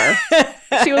floor.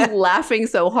 She was laughing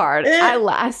so hard.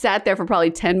 I sat there for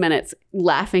probably 10 minutes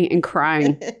laughing and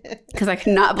crying because I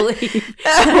could not believe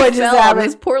I fell on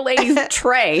this poor lady's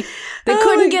tray that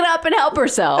couldn't get up and help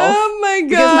herself. Oh my God.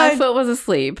 Because my foot was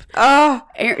asleep. Oh.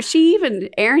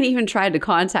 Erin even tried to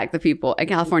contact the people at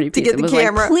California Pizza. To get the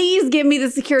camera. Like, please give me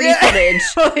the security footage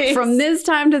from this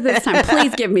time to this time.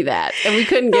 Please give me that. And we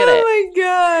couldn't get it. Oh my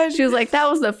God. She was like, that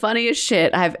was the funniest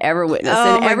shit I've ever witnessed.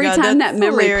 And every time that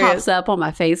memory pops up on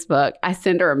my Facebook, I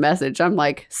send her a message. I'm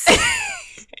like,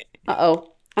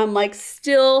 I'm like,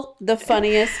 still the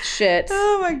funniest shit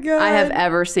I have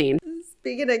ever seen.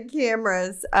 Speaking of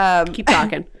cameras, keep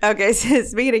talking. Okay, so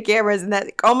speaking of cameras, and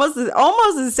that almost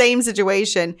the same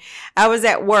situation. I was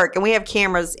at work, and we have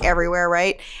cameras everywhere,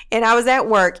 right? And I was at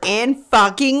work in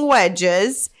fucking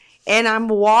wedges, and I'm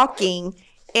walking,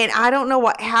 and I don't know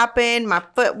what happened. My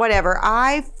foot, whatever.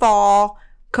 I fall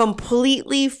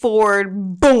completely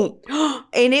forward, boom.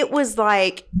 And it was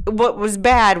like, what was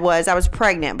bad was I was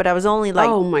pregnant, but I was only like,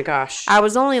 oh my gosh, I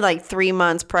was only like 3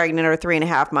 months pregnant or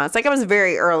 3.5 months. Like I was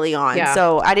very early on. Yeah.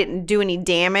 So I didn't do any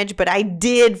damage, but I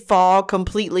did fall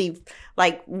completely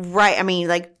like, right. I mean,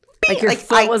 like your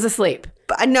foot was asleep.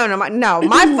 No, my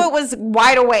foot was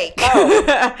wide awake.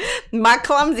 Oh. My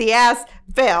clumsy ass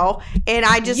fell, and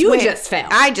I just just fell.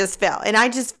 I just fell, and I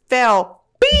just fell.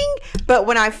 Bing! But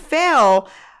when I fell,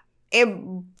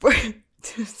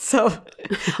 so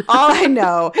all I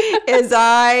know is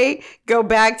I go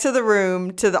back to the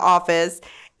room, to the office,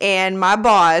 and my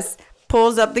boss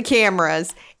pulls up the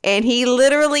cameras, and he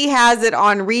literally has it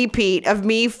on repeat of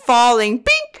me falling.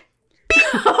 Bing! Bing!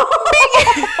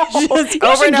 Just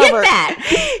over and over.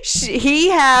 That. He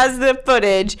has the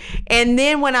footage, and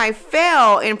then when I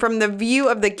fell, and from the view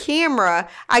of the camera,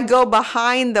 I go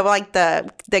behind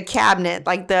the cabinet,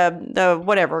 like the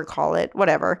whatever call it,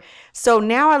 whatever. So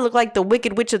now I look like the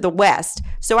Wicked Witch of the West.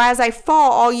 So as I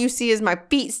fall, all you see is my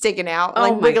feet sticking out,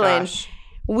 like wiggling. Gosh.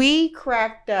 We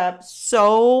cracked up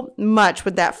so much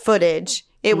with that footage.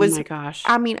 It was. Oh my gosh!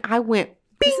 I mean, I went.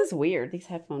 Bing. This is weird. These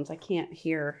headphones, I can't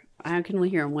hear. I can only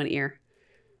hear in one ear.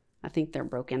 I think they're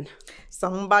broken.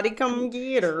 Somebody come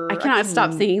get her. I cannot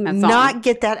stop singing that song. Not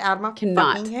get that out of my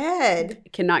fucking head.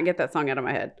 Cannot get that song out of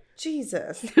my head.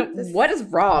 Jesus. What is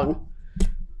wrong?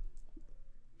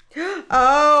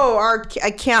 Oh, our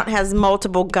account has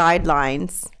multiple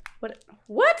guidelines.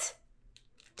 What?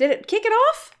 Did it kick it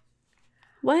off?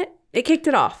 What? It kicked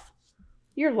it off.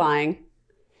 You're lying.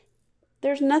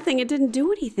 There's nothing. It didn't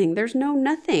do anything. There's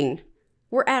nothing.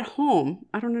 We're at home.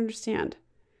 I don't understand.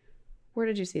 Where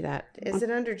did you see that? Is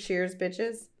it under Cheers,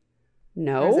 bitches?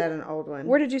 No. Or is that an old one?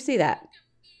 Where did you see that?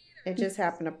 It just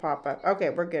happened to pop up. Okay,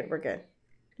 we're good.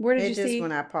 Where did you see?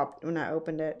 When I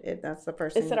opened it, that's the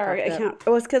first thing. It said our account. It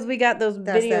was because we got those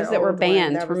videos that were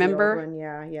banned. Remember?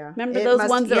 Yeah. Remember those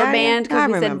ones that were banned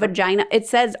because we said vagina? It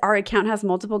says our account has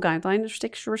multiple guideline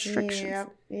restrictions.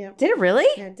 Yeah. Did it really?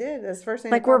 Yeah, it did. That's the first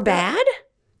thing. Like we're bad?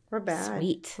 We're bad.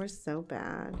 Sweet. We're so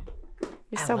bad.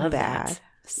 We're so bad. That.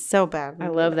 So bad. I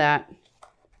love that.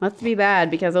 Must be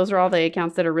bad because those are all the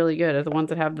accounts that are really good. Are the ones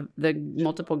that have the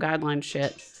multiple guideline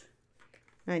shit.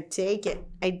 I take it.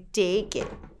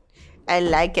 I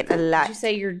like it a lot. Did you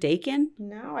say you're daking?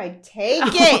 No, I take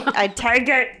it. I take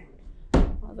it. I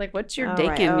was like, what's your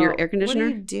daking? Right. Your air conditioner?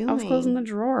 What are you doing? I was closing the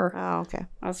drawer. Oh, okay.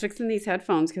 I was fixing these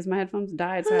headphones because my headphones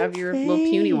died. So I have your little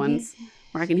puny ones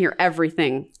where I can hear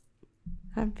everything.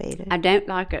 I'm faded. I don't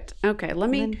like it. Okay, let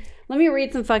me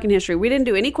read some fucking history. We didn't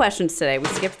do any questions today. We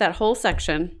skipped that whole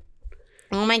section.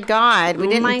 Oh my God. We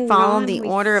didn't follow the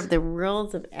order of the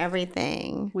rules of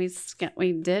everything. We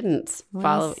didn't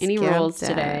follow any rules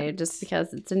today just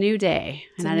because it's a new day.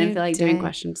 And I didn't feel like doing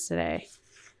questions today.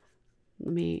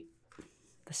 The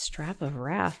strap of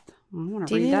wrath. I want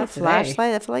to read that today.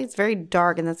 Flashlight? I feel like it's very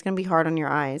dark and that's going to be hard on your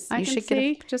eyes. You should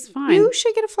get just fine. You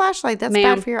should get a flashlight. That's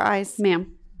bad for your eyes.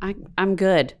 Ma'am, I'm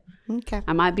good. Okay.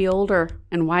 I might be older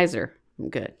and wiser. I'm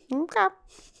good. Okay.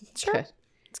 Sure. Good.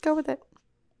 Let's go with it.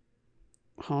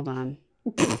 Hold on.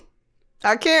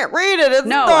 I can't read it. It's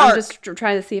dark. I'm just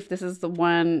trying to see if this is the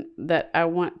one that I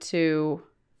want to.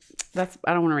 I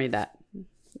don't want to read that.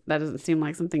 That doesn't seem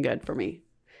like something good for me.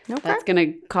 Okay. That's going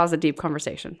to cause a deep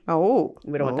conversation. Oh.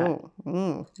 We don't want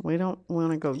that. We don't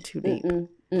want to go too deep.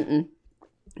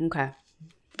 Okay.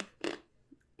 Let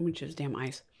me choose damn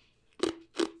ice.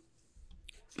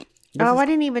 I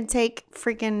didn't even take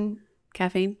freaking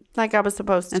caffeine like I was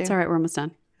supposed to. That's all right. We're almost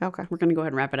done. Okay. We're going to go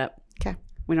ahead and wrap it up. Okay.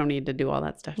 We don't need to do all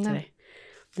that stuff today.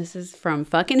 This is from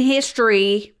fucking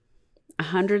history.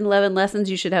 111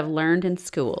 lessons you should have learned in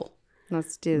school.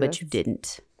 Let's do this. But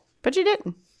you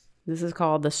didn't. This is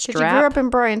called the strap. You grew up in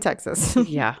Bryan, Texas.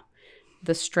 Yeah.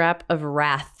 The strap of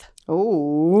wrath.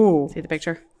 Oh. See the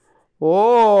picture?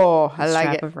 Oh, I like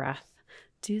it. Strap of wrath.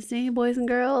 Do you see, boys and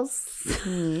girls?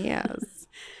 Yes.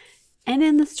 And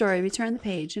in the story, we turn the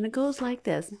page and it goes like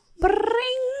this. Bring.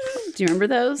 Do you remember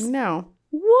those? No.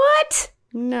 What?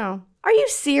 No. Are you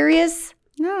serious?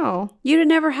 No. You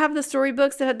didn't ever have the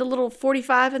storybooks that had the little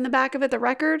 45 in the back of it, the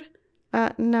record?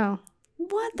 No.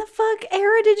 What the fuck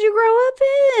era did you grow up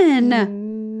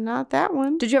in? Not that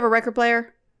one. Did you have a record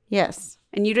player? Yes.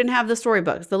 And you didn't have the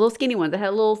storybooks, the little skinny ones that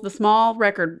had the small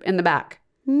record in the back?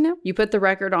 No. You put the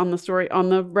record on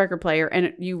the record player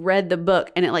and you read the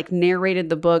book and it like narrated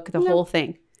the book, the whole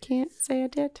thing. Can't say I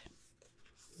did.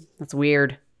 That's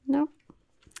weird. No.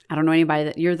 I don't know anybody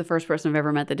that you're the first person I've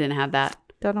ever met that didn't have that.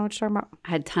 Don't know what you're talking about.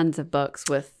 I had tons of books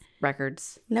with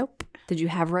records. Nope. Did you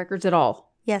have records at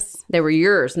all? Yes. They were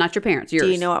yours, not your parents. Yours.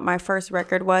 Do you know what my first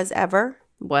record was ever?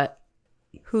 What?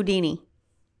 Houdini.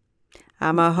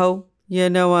 I'm a hoe. You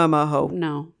know I'm a hoe.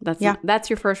 No, that's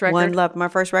your first record. One Love, my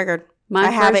first record. I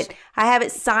have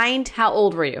it signed. How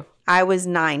old were you? I was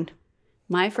 9.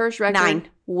 My first record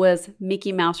was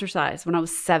Mickey Mouser-Size when I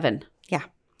was 7. Yeah.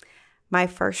 My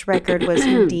first record was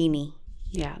Houdini.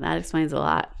 Yeah, that explains a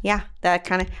lot. Yeah, that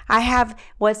kind of. I have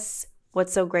what's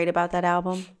so great about that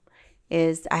album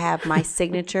is I have my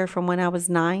signature from when I was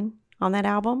 9 on that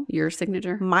album. Your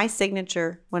signature? My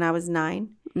signature when I was 9,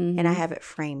 and I have it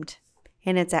framed,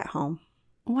 and it's at home.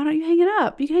 Why don't you hang it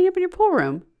up? You can hang it up in your pool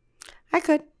room. I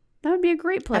could. That would be a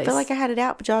great place. I feel like I had it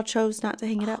out, but y'all chose not to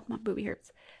hang it up. My booby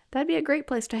hurts. That'd be a great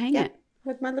place to hang it.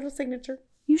 With my little signature.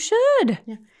 You should.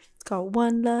 Yeah. It's called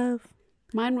One Love.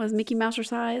 Mine was Mickey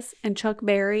Mouser-Size and Chuck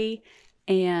Berry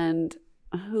and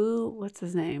what's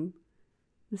his name?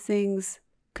 Who sings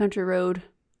Country Road?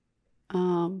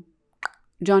 John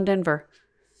Denver.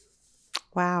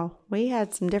 Wow. We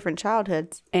had some different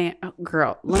childhoods. And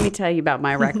girl, let me tell you about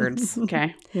my records,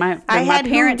 okay? I had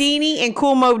parents, Houdini and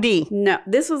Kool Moe Dee. No,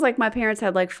 this was like my parents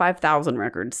had like 5,000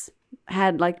 records.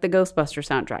 Had like the Ghostbusters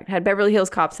soundtrack. Had Beverly Hills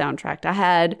Cop soundtrack. I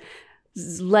had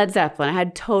Led Zeppelin. I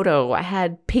had Toto. I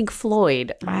had Pink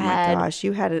Floyd. Oh my gosh,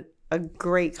 you had a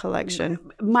great collection.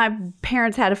 My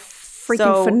parents had a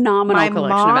freaking phenomenal collection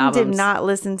of albums. My mom did not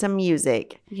listen to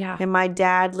music. Yeah. And my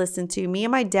dad listened to me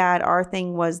and my dad. Our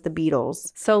thing was the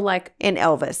Beatles. So like and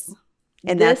Elvis,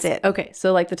 and that's it. Okay,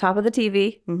 so like the top of the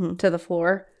TV to the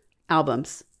floor,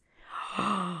 albums.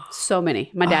 So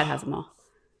many. My dad has them all.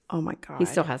 Oh my God, he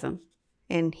still has them,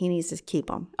 and he needs to keep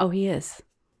them. Oh, he is.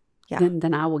 Yeah.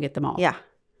 Then I will get them all. Yeah.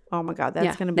 Oh my God,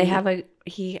 that's gonna be. They have a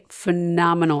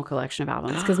phenomenal collection of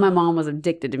albums because my mom was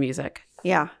addicted to music.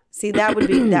 Yeah. See, that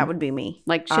would be me.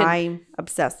 Like I'm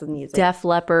obsessed with music. Def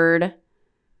Leppard,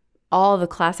 all the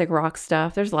classic rock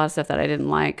stuff. There's a lot of stuff that I didn't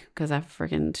like because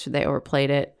they overplayed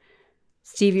it.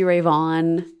 Stevie Ray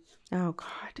Vaughan. Oh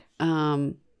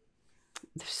God.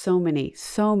 There's so many.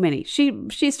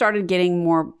 She started getting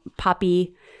more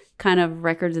poppy kind of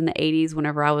records in the 80s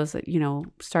whenever I was,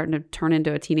 starting to turn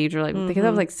into a teenager, like because I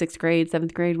was like 6th grade,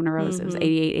 7th grade whenever it was 88,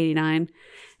 89.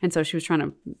 And so she was trying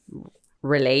to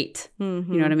relate, you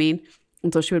know what I mean?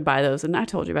 And so she would buy those. And I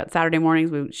told you about Saturday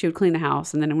mornings, she would clean the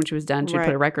house. And then when she was done, she'd put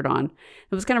a record on.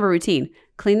 It was kind of a routine.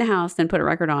 Clean the house, then put a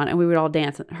record on. And we would all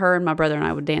dance. Her and my brother and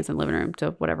I would dance in the living room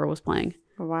to whatever was playing.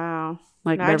 Wow.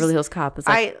 Like Beverly Hills Cop is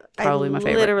probably my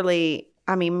favorite. Literally,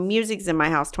 music's in my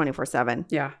house 24/7.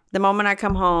 Yeah. The moment I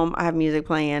come home, I have music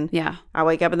playing. Yeah. I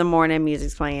wake up in the morning,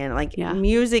 music's playing.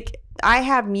 Music, I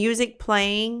have music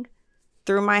playing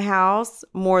through my house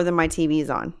more than my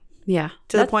TV's on. Yeah.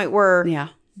 To the point where, yeah.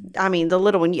 The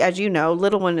little one, as you know,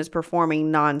 little one is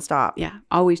performing nonstop. Yeah.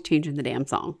 Always changing the damn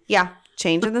song. Yeah.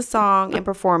 Changing the song and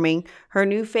performing. Her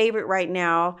new favorite right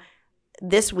now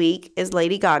this week is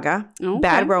Lady Gaga. Okay.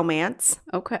 Bad Romance.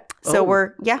 Okay. So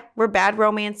we're bad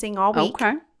romancing all week.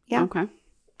 Okay. Yeah. Okay.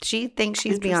 She thinks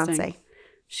she's Beyonce.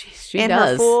 She in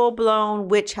does. Her full-blown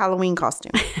witch Halloween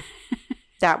costume.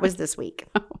 That was this week.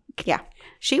 Okay. Yeah.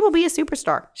 She will be a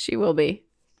superstar. She will be.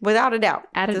 Without a doubt.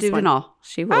 Attitude and all.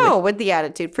 She will be. With the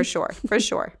attitude, for sure. For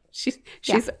sure.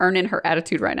 She's earning her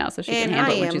attitude right now so she can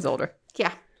handle it when she's older.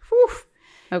 Yeah. Whew.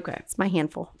 Okay. It's my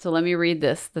handful. So let me read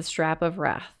this. The Strap of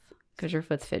Wrath. Because your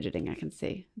foot's fidgeting, I can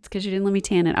see. It's because you didn't let me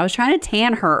tan it. I was trying to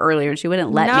tan her earlier and she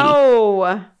wouldn't let me.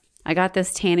 No. I got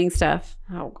this tanning stuff.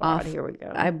 Oh, God. Here we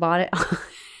go. I bought it.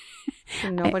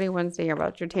 Nobody wants to hear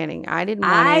about your tanning. I didn't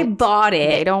want it. I bought it.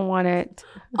 They don't want it.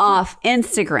 Off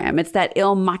Instagram. It's that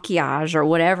Il Maquillage or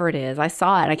whatever it is. I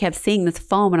saw it. I kept seeing this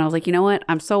foam and I was like, you know what?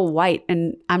 I'm so white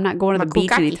and I'm not going to the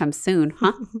beach anytime soon.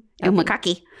 Huh? Il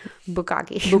Maquillage.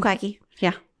 Bukkake.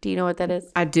 Yeah. Do you know what that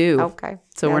is? I do. Okay.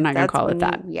 So we're not going to call it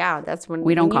that. That's when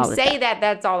we don't call you it say that.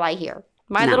 That's all I hear.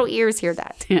 My little ears hear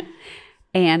that.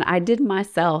 And I did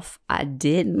myself the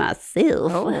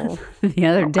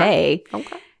other day.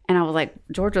 Okay. And I was like,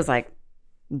 George was like,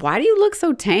 why do you look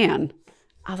so tan?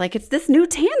 I was like, it's this new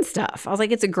tan stuff. I was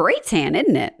like, it's a great tan,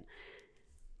 isn't it?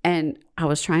 And I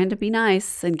was trying to be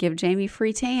nice and give Jamie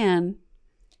free tan.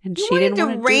 And she didn't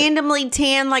want to randomly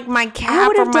tan like my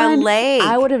calf or my leg.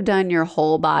 I would have done your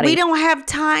whole body. We don't have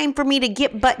time for me to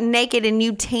get butt naked and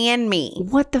you tan me.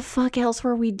 What the fuck else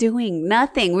were we doing?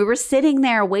 Nothing. We were sitting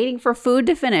there waiting for food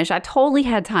to finish. I totally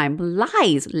had time.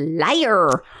 Lies.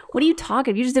 Liar. What are you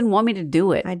talking? You just didn't want me to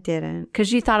do it. I didn't.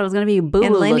 Because you thought it was going to be boo-boo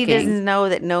And Lindy looking. doesn't know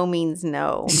that no means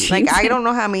no. Like, I don't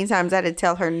know how many times I had to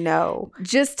tell her no.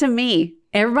 Just to me.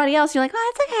 Everybody else, you're like,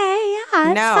 oh, it's okay.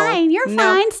 Yeah, it's fine. You're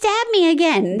fine. Stab me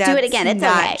again. Do it again. It's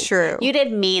not okay. True. You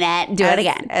didn't mean it. Do it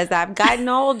again. As I've gotten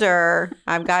older,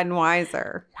 I've gotten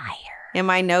wiser. Liar. And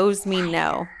my no's mean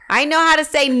no. I know how to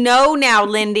say no now,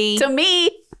 Lindy. To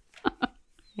me.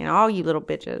 All you little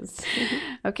bitches.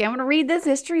 Okay, I'm going to read this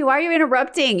history. Why are you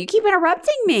interrupting? You keep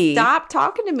interrupting me. Stop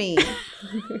talking to me.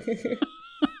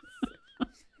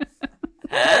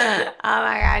 Oh, my God.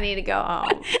 I need to go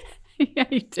home. Yeah,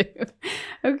 you do.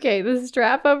 Okay, the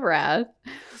Strap of Wrath.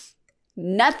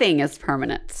 Nothing is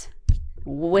permanent.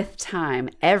 With time,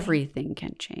 everything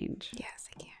can change. Yes,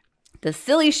 it can. The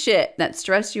silly shit that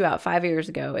stressed you out 5 years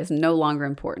ago is no longer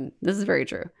important. This is very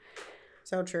true.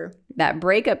 So true. That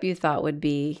breakup you thought would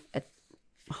be...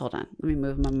 Hold on. Let me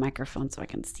move my microphone so I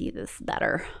can see this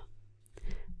better.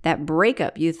 That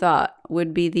breakup you thought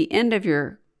would be the end of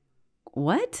your...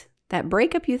 What? That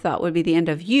breakup you thought would be the end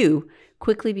of you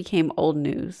quickly became old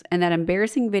news. And that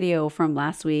embarrassing video from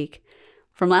last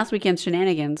weekend's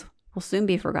shenanigans will soon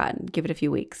be forgotten. Give it a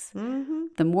few weeks. Mm-hmm.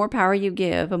 The more power you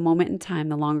give a moment in time,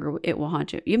 the longer it will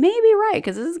haunt you. You may be right,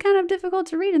 because this is kind of difficult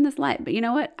to read in this light. But you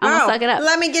know what? I'm going to suck it up.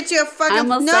 Let me get you a fucking...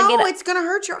 No, it's going to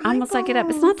hurt your eyeballs. I'm going to suck it up.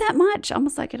 It's not that much. I'm going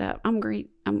to suck it up. I'm great.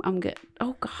 I'm good.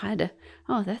 Oh, God.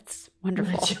 Oh, that's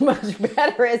wonderful. Much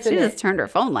better, isn't it? She just turned her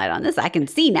phone light on. This I can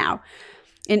see now.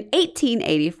 In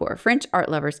 1884, French art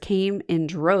lovers came in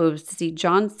droves to see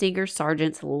John Singer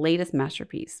Sargent's latest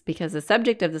masterpiece because the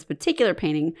subject of this particular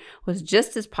painting was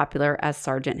just as popular as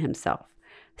Sargent himself.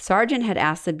 Sargent had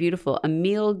asked the beautiful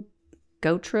Émile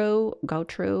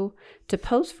Gautreau to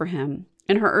pose for him.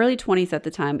 In her early 20s at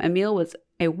the time, Émile was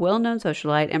a well-known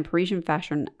socialite and Parisian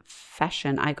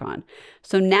fashion icon.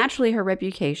 So naturally her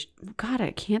reputation... God,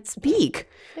 I can't speak.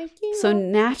 Thank you. So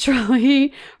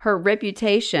naturally her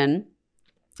reputation...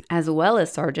 as well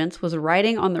as Sargent's, was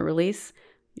riding on the release.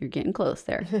 You're getting close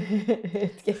there.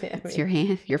 It's getting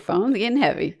heavy. Your phone's getting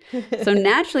heavy. So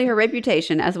naturally, her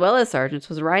reputation, as well as Sargent's,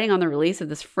 was riding on the release of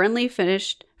this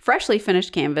freshly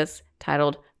finished canvas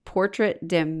titled Portrait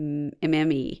de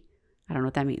Mimi. I don't know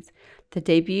what that means. The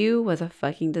debut was a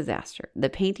fucking disaster. The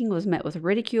painting was met with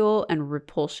ridicule and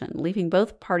repulsion, leaving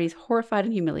both parties horrified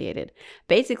and humiliated.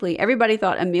 Basically, everybody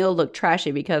thought Emile looked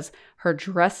trashy because her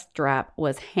dress strap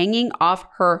was hanging off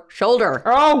her shoulder.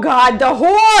 Oh, God, the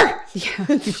whore!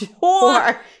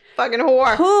 Whore! Fucking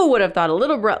whore. Who would have thought a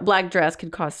little black dress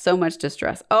could cause so much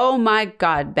distress? Oh, my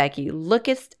God, Becky,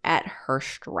 lookest at her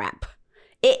strap.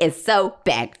 It is so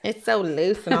big. It's so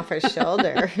loose and off her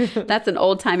shoulder. That's an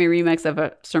old-timey remix of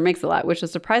a Sir Mix-a-Lot, which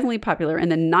was surprisingly popular in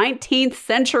the 19th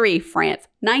century France.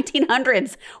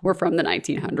 1900s. We're from the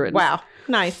 1900s. Wow.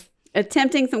 Nice.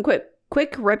 Attempting some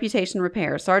quick reputation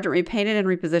repair, Sargent repainted and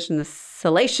repositioned the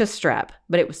salacious strap,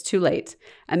 but it was too late.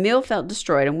 Emile felt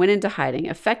destroyed and went into hiding,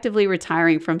 effectively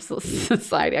retiring from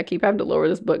society. I keep having to lower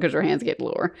this book because her hands get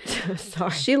lower.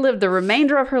 Sorry. She lived the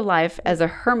remainder of her life as a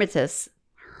hermitess.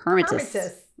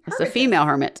 It's a female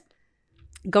hermit,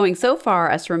 going so far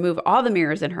as to remove all the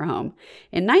mirrors in her home.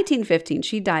 In 1915,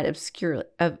 she died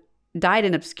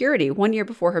in obscurity 1 year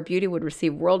before her beauty would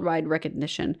receive worldwide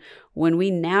recognition, when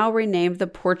we now renamed the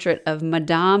portrait of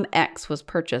Madame X was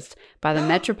purchased by the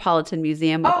Metropolitan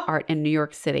Museum of Art in New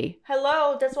York City.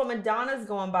 Hello, that's what Madonna's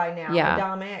going by now. Yeah.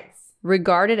 Madame X.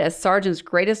 Regarded as Sargent's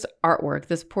greatest artwork,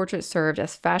 this portrait served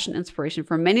as fashion inspiration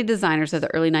for many designers of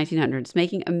the early 1900s,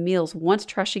 making Emile's once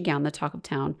trashy gown the talk of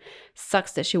town.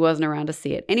 Sucks that she wasn't around to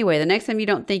see it. Anyway, the next time you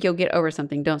don't think you'll get over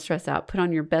something, don't stress out. Put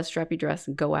on your best strappy dress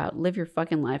and go out. Live your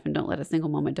fucking life and don't let a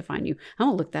single moment define you. I'm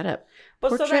going to look that up.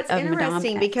 Well, so that's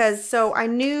interesting because so I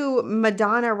knew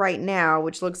Madonna right now,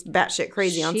 which looks batshit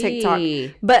crazy on TikTok,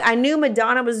 but I knew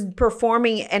Madonna was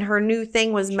performing and her new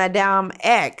thing was Madame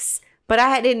X. But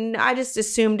I just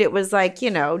assumed it was like,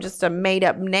 just a made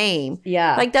up name.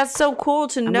 Yeah. Like, that's so cool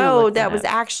to know that was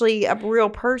actually a real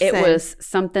person. It was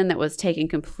something that was taken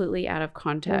completely out of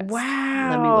context. Wow.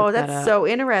 Let me look that that's up. so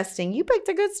interesting. You picked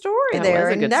a good story there.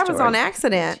 And that was on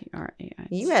accident.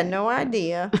 You had no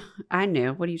idea. I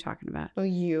knew. What are you talking about? Oh,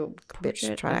 you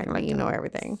bitch try to act like you know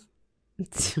everything.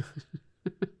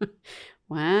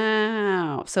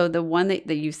 Wow. So the one that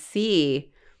you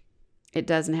see, it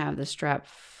doesn't have the strap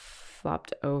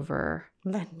flopped over.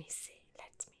 Let me see.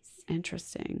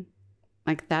 Interesting.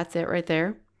 Like that's it right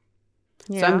there.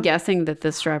 Yeah. So I'm guessing that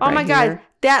this strap. Oh my God,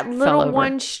 that little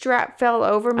one strap fell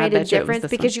over made a difference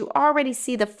because you already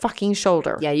see the fucking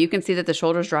shoulder. Yeah, you can see that the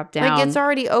shoulders drop down. Like it's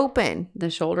already open.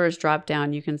 The shoulders drop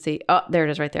down. You can see. Oh, there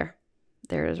it is right there.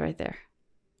 There it is right there.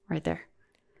 Right there.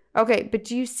 Okay, but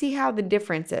do you see how the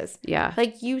difference is? Yeah.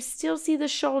 Like you still see the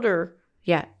shoulder.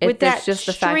 Yeah, it's just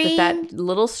the fact that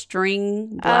little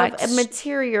string black of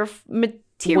material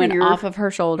went off of her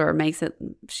shoulder makes it.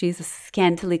 She's a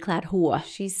scantily clad whore.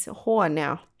 She's a whore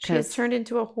now. She has turned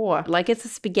into a whore. Like it's a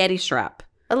spaghetti strap.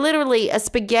 Literally a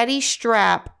spaghetti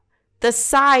strap, the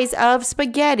size of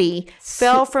spaghetti,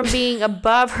 fell from being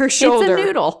above her shoulder. It's a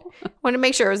noodle. I want to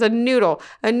make sure it was a noodle.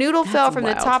 A noodle fell from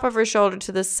the top of her shoulder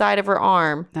to the side of her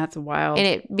arm. That's wild. And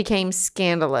it became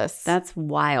scandalous. That's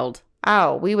wild.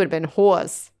 Oh, we would have been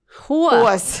whores.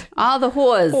 Whores. All the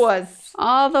whores. Whores.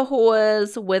 All the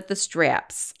whores with the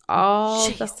straps. All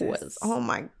the whores. Oh,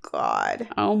 my God.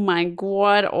 Oh, my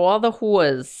God. All the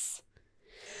whores.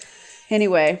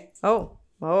 Anyway. Oh.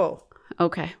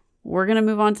 Okay. We're going to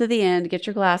move on to the end. Get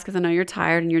your glass because I know you're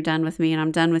tired and you're done with me and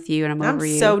I'm done with you and I'm over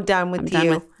you. I'm so done with you. I'm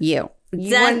done with you.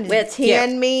 You wanted to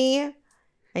tan me. I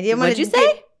didn't want to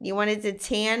say? You wanted to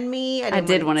tan me. I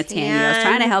did want to tan you. I was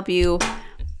trying to help you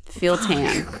feel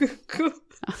tan.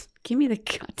 Give me the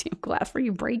goddamn glass before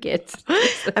you break it.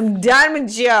 I'm done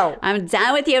with you. I'm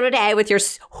done with you today with your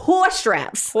horse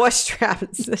straps. Horse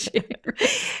straps.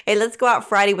 Hey, let's go out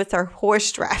Friday with our horse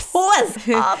straps. Horse.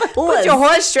 Put your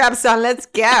horse straps on. Let's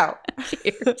go.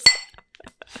 Cheers.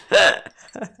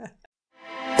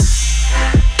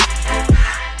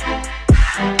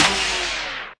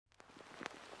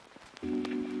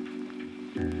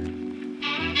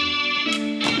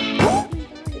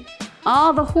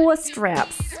 All the horse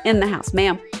straps in the house.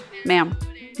 Ma'am.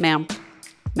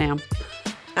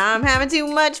 I'm having too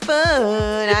much fun.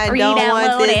 I don't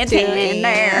want this to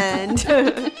end.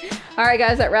 All right,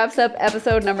 guys, that wraps up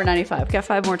episode number 95. We got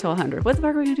 5 more till 100. What the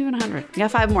fuck are we going to do in 100? We got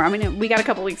 5 more. I mean, we got a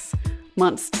couple weeks,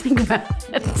 months to think about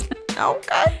it.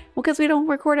 Okay. Well, because we don't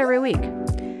record every week.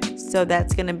 So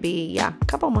that's going to be, a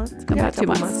couple months. About 2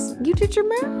 months. You did your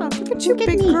math. Look at you,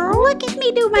 big girl. Look at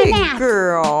me do my math. Big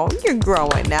girl. You're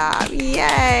growing up.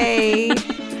 Yay.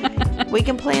 We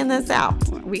can plan this out.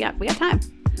 We got time.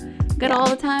 Got all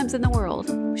the times in the world.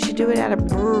 We should do it at a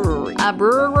brewery. A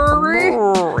brewery?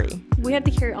 We have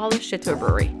to carry all this shit to a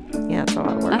brewery. Yeah, it's a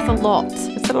lot of work. That's a lot.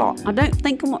 It's a lot. I don't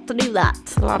think I want to do that.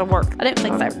 It's a lot of work. I don't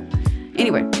think so.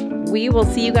 Anyway, we will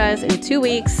see you guys in 2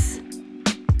 weeks.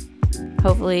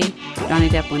 Hopefully, Johnny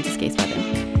Depp wins his case by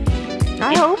then.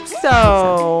 I hope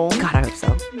so. God, I hope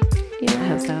so. Yeah. I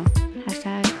hope so.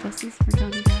 Hashtag justice for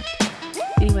Johnny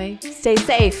Depp. Anyway, stay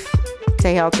safe.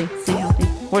 Stay healthy. Stay healthy.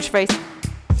 Wash your face.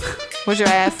 Wash your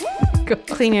ass.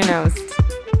 Clean your nose.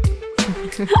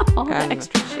 All the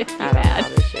extra shit you I don't know had. how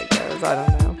this shit goes. I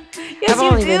don't know. Yes, I've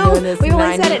only been doing this We've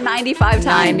only said it 95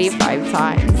 times. 95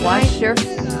 times. Wash your...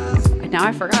 Now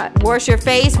I forgot. Wash your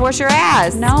face. Wash your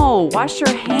ass. No, wash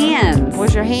your hands.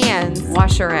 Wash your hands.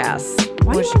 Wash your ass.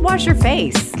 Why do you want to wash your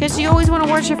face? Because you always want to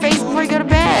wash your face before you go to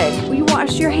bed. Well, you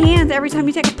wash your hands every time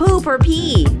you take a poop or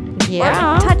pee.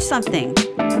 Yeah. Or touch something.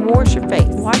 Wash your face.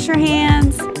 Wash your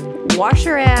hands. Wash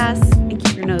your ass. And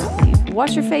keep your nose clean.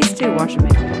 Wash your face too. Wash your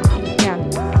makeup. Yeah.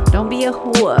 Don't be a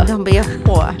whore. Don't be a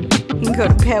whore. You can go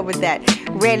to bed with that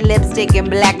red lipstick and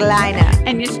black liner.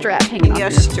 And your strap hanging off Your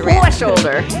your strap. whore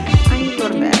shoulder. I need to go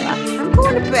to bed. I'm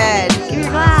going to bed. Give me your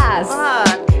glass.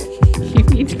 Fuck. You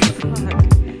need to go.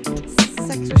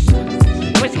 Sexual shit.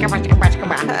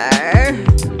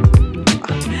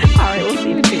 All right, we'll see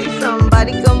you in 2 weeks.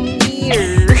 Somebody come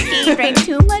here. He drank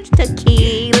too much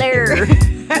tequila.